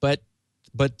 but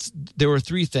there were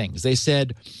three things. They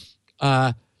said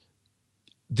the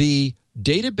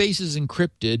database is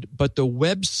encrypted, but the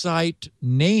website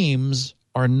names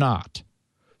are not.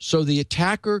 So the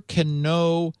attacker can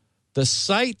know the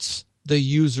sites the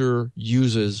user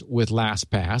uses with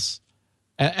LastPass.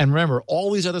 And remember,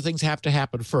 all these other things have to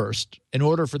happen first in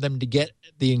order for them to get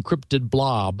the encrypted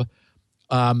blob.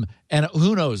 And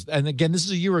who knows? And again, this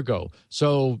is a year ago.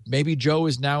 So maybe Joe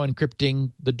is now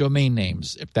encrypting the domain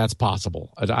names, if that's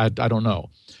possible. I don't know.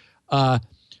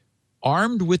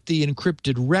 Armed with the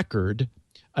encrypted record,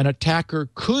 an attacker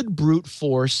could brute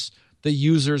force the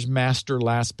user's master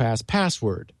LastPass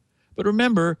password. But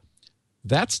remember,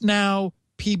 that's now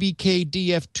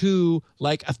PBKDF2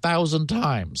 like 1,000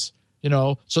 times.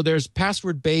 So there's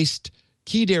password-based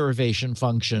key derivation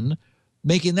function,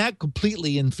 making that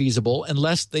completely infeasible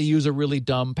unless they use a really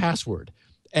dumb password.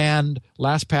 And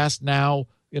LastPass now,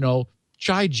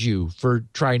 chides you for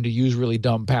trying to use really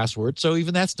dumb passwords. So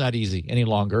even that's not easy any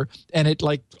longer. And it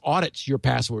audits your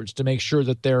passwords to make sure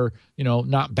that they're,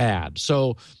 not bad.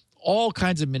 So all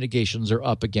kinds of mitigations are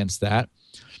up against that.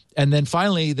 And then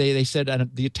finally, they said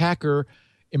the attacker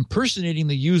impersonating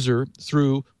the user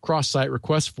through cross-site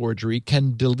request forgery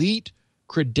can delete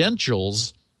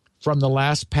credentials from the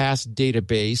LastPass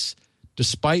database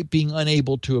despite being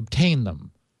unable to obtain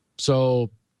them.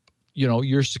 So,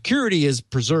 your security is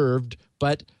preserved,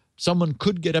 but someone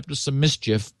could get up to some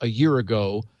mischief a year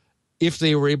ago if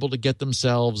they were able to get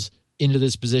themselves into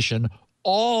this position,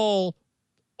 all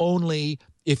only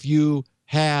if you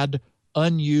had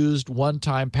unused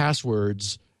one-time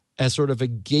passwords as sort of a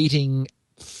gating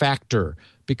factor.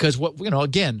 Because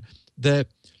again, the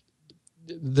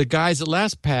guys at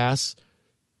LastPass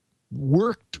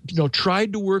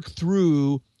tried to work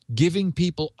through giving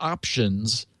people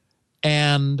options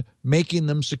and making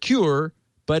them secure,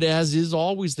 but as is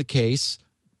always the case,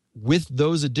 with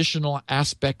those additional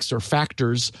aspects or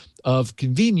factors of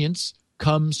convenience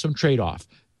comes some trade-off.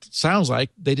 Sounds like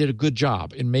they did a good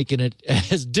job in making it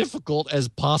as difficult as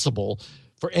possible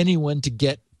for anyone to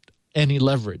get any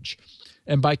leverage.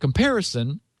 And by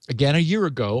comparison, again, a year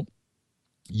ago,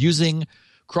 using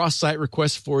cross-site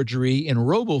request forgery in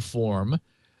RoboForm,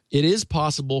 it is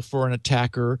possible for an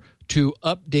attacker to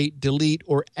update, delete,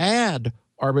 or add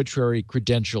arbitrary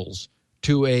credentials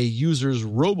to a user's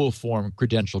RoboForm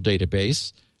credential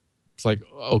database. It's like,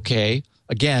 okay,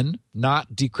 again,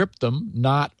 not decrypt them,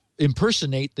 not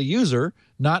impersonate the user,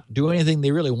 not do anything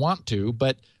they really want to,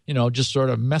 but, just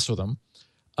sort of mess with them.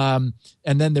 And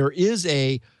then there is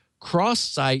a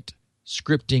cross-site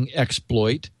scripting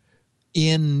exploit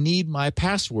in Need My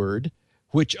Password,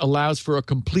 which allows for a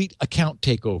complete account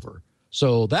takeover.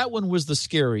 So that one was the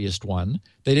scariest one.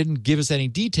 They didn't give us any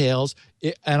details.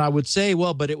 And I would say,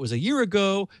 well, but it was a year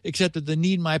ago, except that the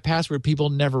Need My Password people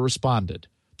never responded.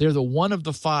 They're the one of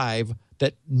the 5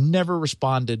 that never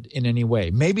responded in any way.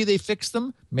 Maybe they fixed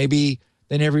them. Maybe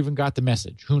they never even got the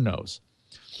message. Who knows?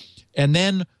 And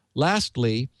then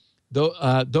lastly,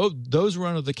 those were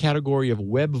under the category of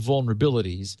web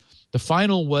vulnerabilities. The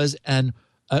final was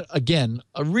again,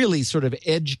 a really sort of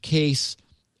edge case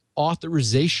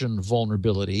authorization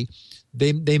vulnerability.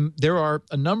 There are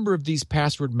a number of these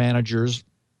password managers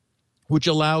which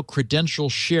allow credential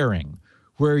sharing,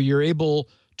 where you're able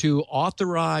to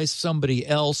authorize somebody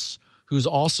else who's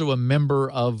also a member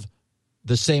of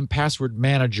the same password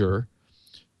manager,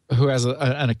 who has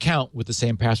an account with the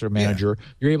same password manager. Yeah.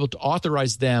 You're able to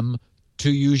authorize them to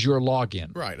use your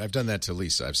login. Right. I've done that to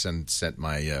Lisa. I've sent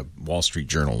my Wall Street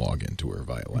Journal login to her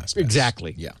via LastPass.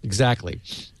 Exactly. Yeah. Exactly.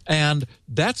 And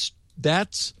that's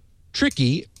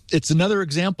tricky. It's another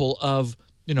example of,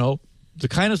 the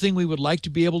kind of thing we would like to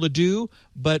be able to do,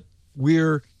 but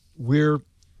we're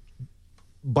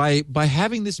by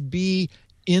having this be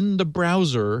in the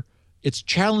browser, it's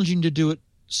challenging to do it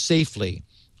safely.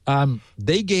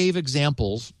 They gave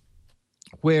examples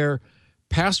where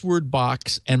Password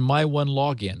Box and My One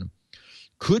Login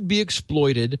could be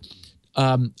exploited,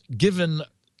 given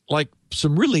like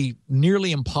some really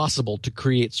nearly impossible to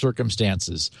create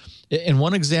circumstances. In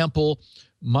one example,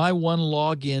 My One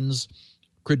Login's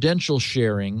credential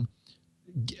sharing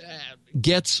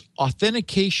gets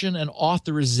authentication and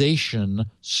authorization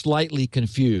slightly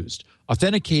confused.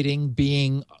 Authenticating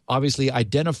being obviously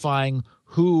identifying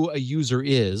who a user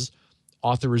is,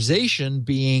 authorization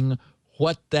being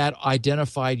what that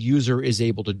identified user is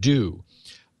able to do.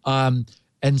 And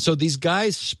so these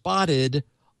guys spotted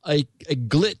a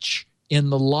glitch in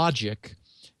the logic,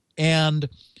 and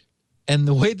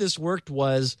the way this worked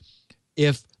was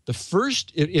if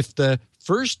the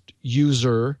first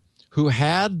user who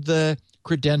had the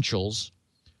credentials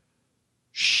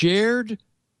shared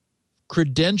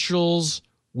credentials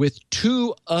with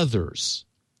 2 others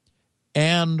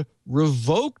and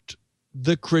revoked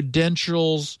the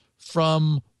credentials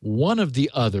from one of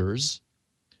the others,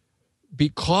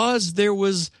 because there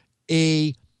was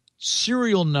a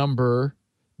serial number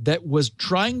that was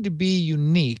trying to be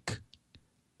unique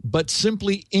but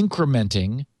simply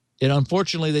incrementing it,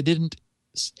 unfortunately they didn't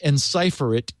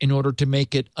encipher it in order to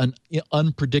make it an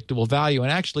unpredictable value.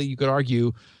 And actually you could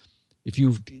argue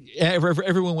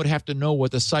everyone would have to know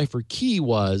what the cipher key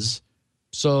was,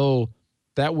 so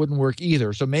that wouldn't work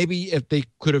either. So maybe if they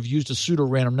could have used a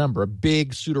pseudo-random number, a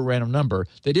big pseudo-random number,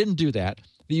 they didn't do that.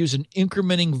 They used an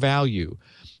incrementing value.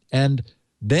 And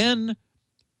then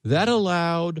that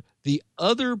allowed the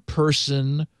other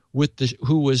person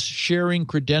who was sharing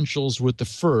credentials with the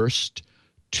first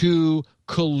to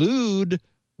collude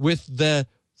with the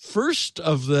first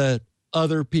of the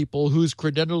other people whose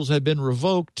credentials had been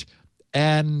revoked,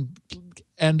 and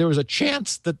there was a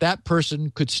chance that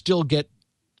person could still get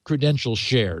credentials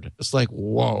shared. It's like,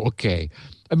 whoa, okay.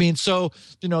 I mean, so,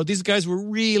 these guys were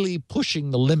really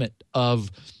pushing the limit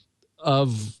of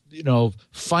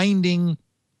finding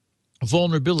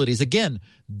vulnerabilities. Again,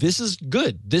 this is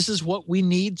good. This is what we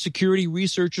need security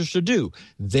researchers to do.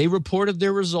 They reported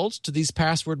their results to these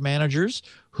password managers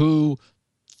who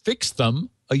fixed them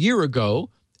a year ago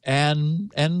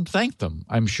and thanked them,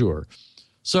 I'm sure.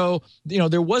 So,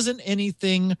 there wasn't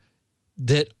anything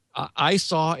that I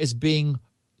saw as being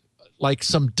like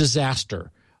some disaster.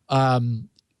 I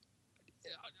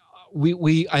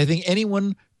think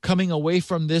anyone coming away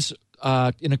from this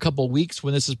in a couple of weeks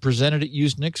when this is presented at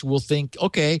Usenix will think,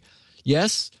 okay,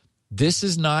 yes, this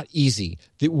is not easy.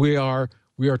 That we are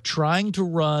trying to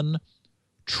run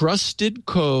trusted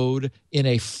code in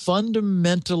a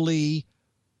fundamentally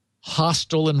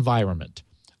hostile environment.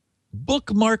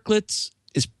 Bookmarklets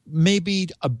is maybe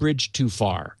a bridge too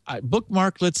far.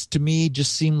 Bookmarklets to me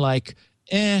just seem like,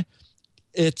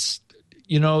 it's,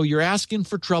 you're asking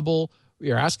for trouble,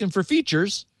 you're asking for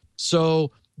features,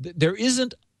 so there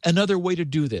isn't another way to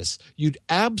do this. You'd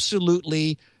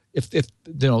absolutely, if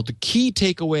the key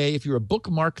takeaway, if you're a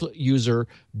bookmarklet user,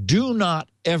 do not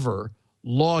ever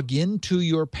log into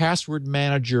your password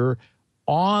manager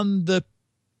on the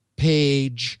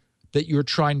page that you're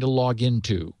trying to log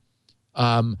into.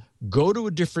 Go to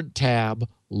a different tab,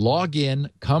 log in,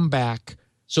 come back,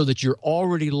 so that you're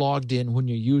already logged in when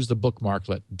you use the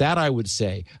bookmarklet. That I would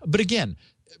say. But again,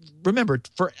 remember,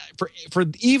 for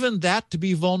even that to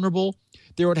be vulnerable,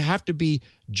 there would have to be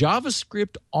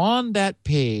JavaScript on that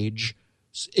page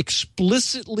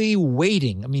explicitly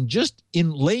waiting. I mean, just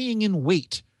in laying in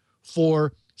wait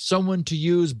for someone to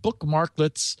use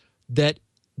bookmarklets that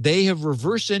they have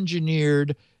reverse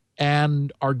engineered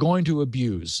and are going to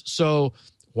abuse. So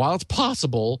while it's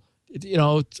possible,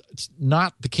 it's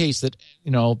not the case that,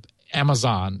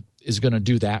 Amazon is going to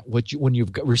do that. When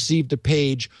you've received a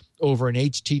page over an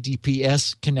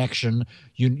HTTPS connection,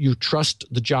 you trust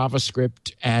the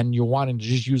JavaScript and you're wanting to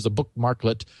just use the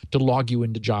bookmarklet to log you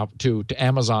into to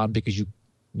Amazon because you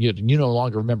no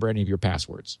longer remember any of your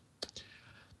passwords.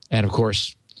 And of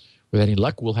course, with any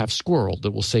luck, we'll have Squirrel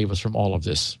that will save us from all of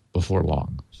this before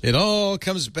long. It all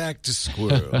comes back to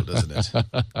Squirrel, doesn't it?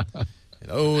 It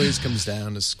always comes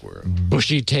down to Squirrel.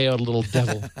 Bushy-tailed little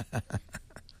devil.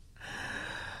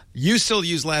 You still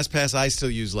use LastPass. I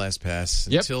still use LastPass.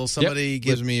 Until somebody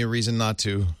gives me a reason not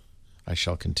to, I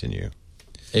shall continue.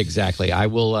 Exactly. I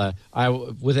will.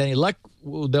 With any luck,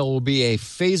 there will be a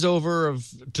phase over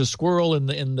to Squirrel in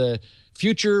the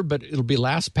future, but it'll be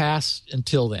LastPass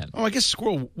until then. Oh, I guess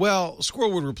Squirrel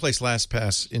would replace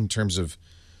LastPass in terms of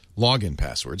login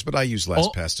passwords, but I use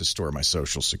LastPass to store my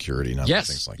social security and other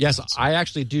things like that. Yes, I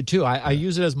actually do too. I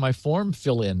use it as my form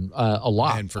fill-in a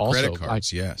lot. And for credit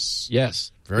cards, yes.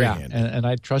 Yes. Very handy. And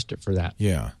I trust it for that.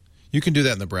 Yeah. You can do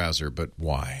that in the browser, but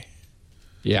why?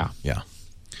 Yeah. Yeah.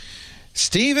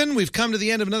 Stephen, we've come to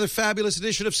the end of another fabulous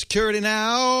edition of Security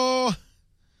Now.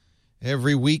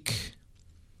 Every week,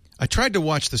 I tried to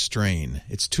watch The Strain.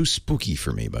 It's too spooky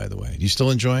for me, by the way. You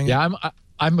still enjoying it? Yeah,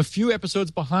 I'm a few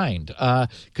episodes behind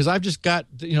because I've just got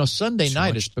Sunday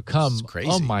night has become crazy.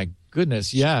 Oh my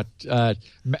goodness, yeah.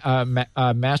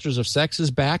 Masters of Sex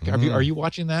is back. Are you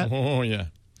watching that? Oh yeah,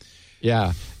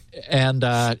 yeah. And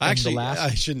actually, the last...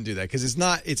 I shouldn't do that because it's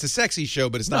not. It's a sexy show,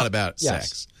 but it's not about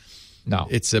sex. No,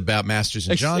 it's about Masters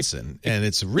and Johnson, and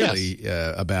it's really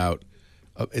about.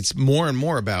 It's more and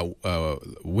more about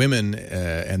women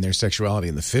and their sexuality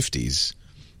in the 50s.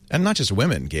 And not just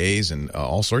women, gays, and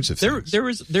all sorts of things. There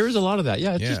is a lot of that.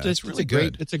 Yeah, it's really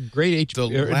good. It's a great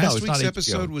HBO. Last week's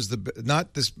episode was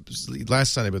not this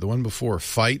last Sunday, but the one before,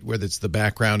 Fight, where it's the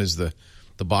background is the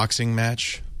boxing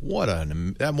match. One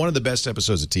of the best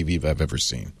episodes of TV I've ever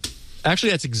seen.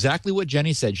 Actually, that's exactly what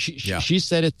Jenny said. She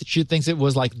said it. She thinks it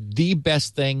was like the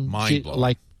best thing. Mind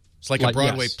blowing. It's like a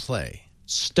Broadway play.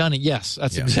 Stunning. Yes,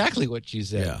 that's exactly what she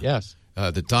said. Yeah. Yes.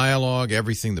 The dialogue,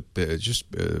 everything, just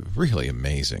really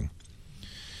amazing.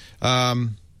 So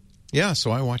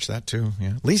I watched that too.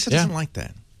 Yeah, Lisa doesn't like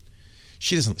that.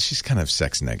 She doesn't. She's kind of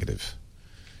sex negative.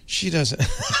 She doesn't.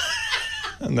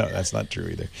 No, that's not true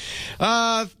either.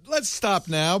 Let's stop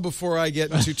now before I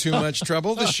get into too much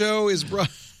trouble. The show is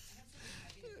brought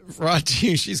to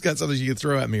you. She's got something she can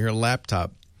throw at me. Her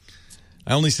laptop.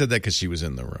 I only said that because she was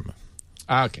in the room.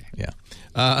 Okay. Yeah.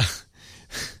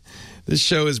 This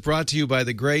show is brought to you by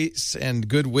the grace and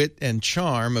good wit and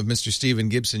charm of Mr. Stephen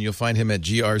Gibson. You'll find him at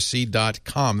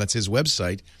grc.com. That's his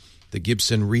website, the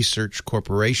Gibson Research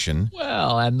Corporation.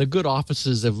 Well, and the good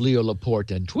offices of Leo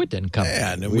Laporte and Twit and Company.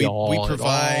 Yeah, and we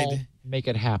provide... make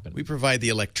it happen. We provide the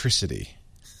electricity.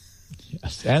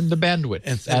 Yes, and the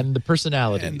bandwidth, and the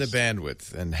personality. And the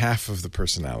bandwidth, and half of the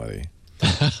personality.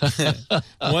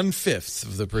 1/5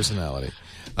 of the personality.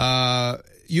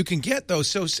 You can get those.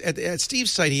 So at Steve's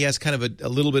site, he has kind of a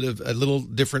little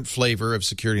different flavor of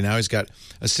security. Now he's got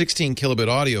a 16 kilobit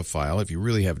audio file if you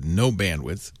really have no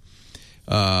bandwidth,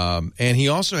 and he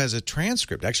also has a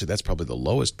transcript. Actually, that's probably the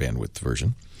lowest bandwidth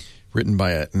version, written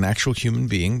by an actual human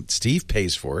being. Steve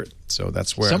pays for it, so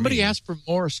that's where somebody asked for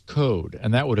Morse code,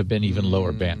 and that would have been even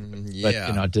lower bandwidth. Yeah,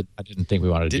 but I didn't think we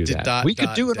wanted to do that. We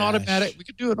could do an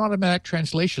automatic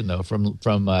translation though from.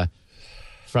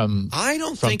 I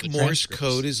don't think Morse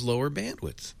code is lower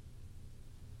bandwidth.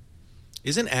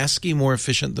 Isn't ASCII more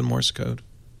efficient than Morse code?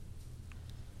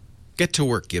 Get to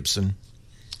work, Gibson.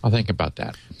 I'll think about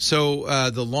that. So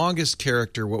the longest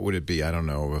character, what would it be? I don't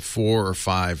know, 4 or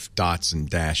 5 dots and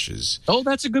dashes. Oh,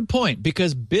 that's a good point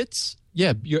because bits,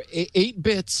 you're 8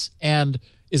 bits and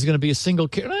is going to be a single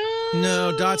character.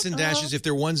 No, dots and dashes, if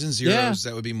they're ones and zeros,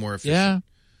 that would be more efficient. Yeah.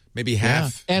 Maybe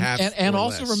half. And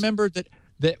also less. Remember that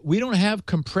we don't have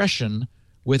compression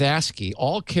with ASCII.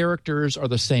 All characters are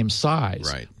the same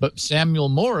size. Right. But Samuel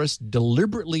Morse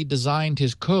deliberately designed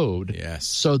his code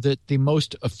so that the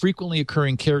most frequently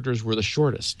occurring characters were the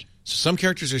shortest. So some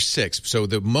characters are 6. So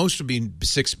the most would be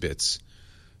 6 bits.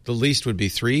 The least would be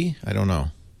 3? I don't know.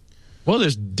 Well,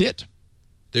 there's dit.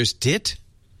 There's dit?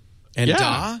 And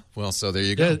da? Well, so there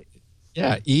you go.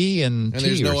 Yeah, E and And T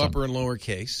there's or no something. upper and lower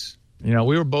case. You know,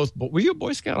 we were both. Were you a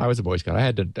Boy Scout? I was a Boy Scout. I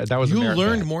had to. That was. You a merit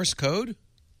learned badge. Morse code?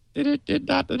 Did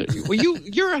not. Well,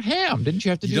 you're a ham. Didn't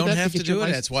you have to You do that? don't have to get your do it.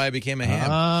 license? That's why I became a ham.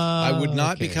 I would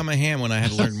not okay. become a ham when I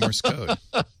had to learn Morse code.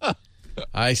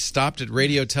 I stopped at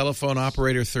radio telephone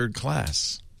operator 3rd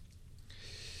class.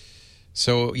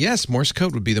 So, yes, Morse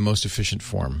code would be the most efficient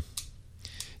form.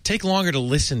 Take longer to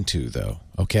listen to, though,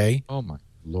 okay? Oh, my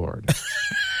Lord.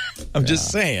 I'm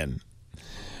just saying.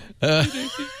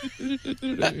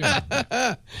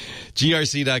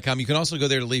 GRC.com. You can also go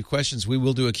there to leave questions. We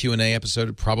will do a Q&A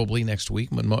episode probably next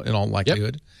week in all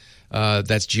likelihood.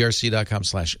 That's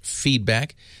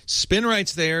grc.com/feedback.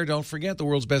 SpinRight's there. Don't forget, the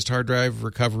world's best hard drive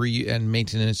recovery and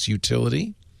maintenance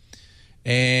utility.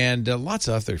 And lots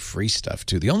of other free stuff,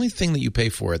 too. The only thing that you pay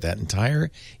for in that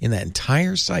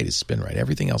entire site is SpinRight.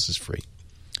 Everything else is free.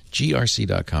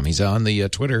 grc.com. He's on the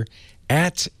Twitter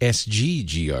at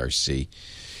SGGRC.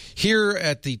 Here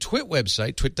at the Twit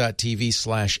website,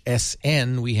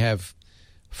 twit.tv/SN, we have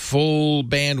full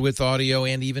bandwidth audio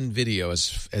and even video,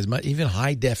 even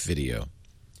high-def video.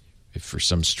 If for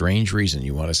some strange reason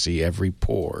you want to see every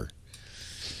pore.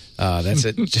 That's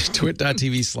at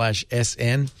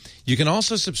twit.tv/SN. You can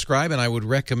also subscribe, and I would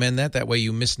recommend that. That way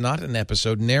you miss not an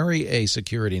episode. Nary a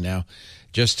security now.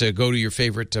 Just to go to your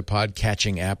favorite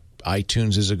pod-catching app.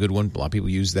 iTunes is a good one. A lot of people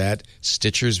use that.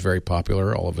 Stitcher's very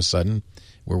popular all of a sudden.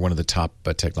 We're one of the top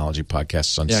technology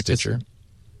podcasts on Stitcher.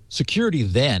 Security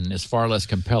then is far less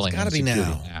compelling. It's got to be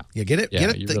now. Yeah, get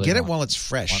it while it's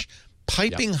fresh,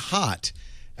 piping hot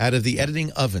out of the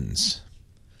editing ovens.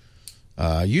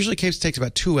 Usually, takes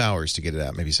about 2 hours to get it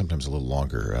out. Maybe sometimes a little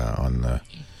longer on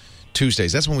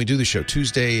Tuesdays. That's when we do the show.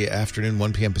 Tuesday afternoon,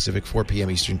 1 p.m. Pacific, 4 p.m.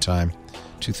 Eastern Time,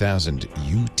 2000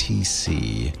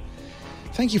 UTC.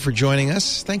 Thank you for joining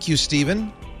us. Thank you,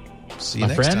 Stephen. See you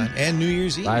next time. And New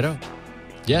Year's Eve.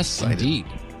 Yes, indeed.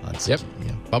 Yep.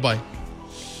 Yeah. Bye-bye.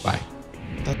 Bye.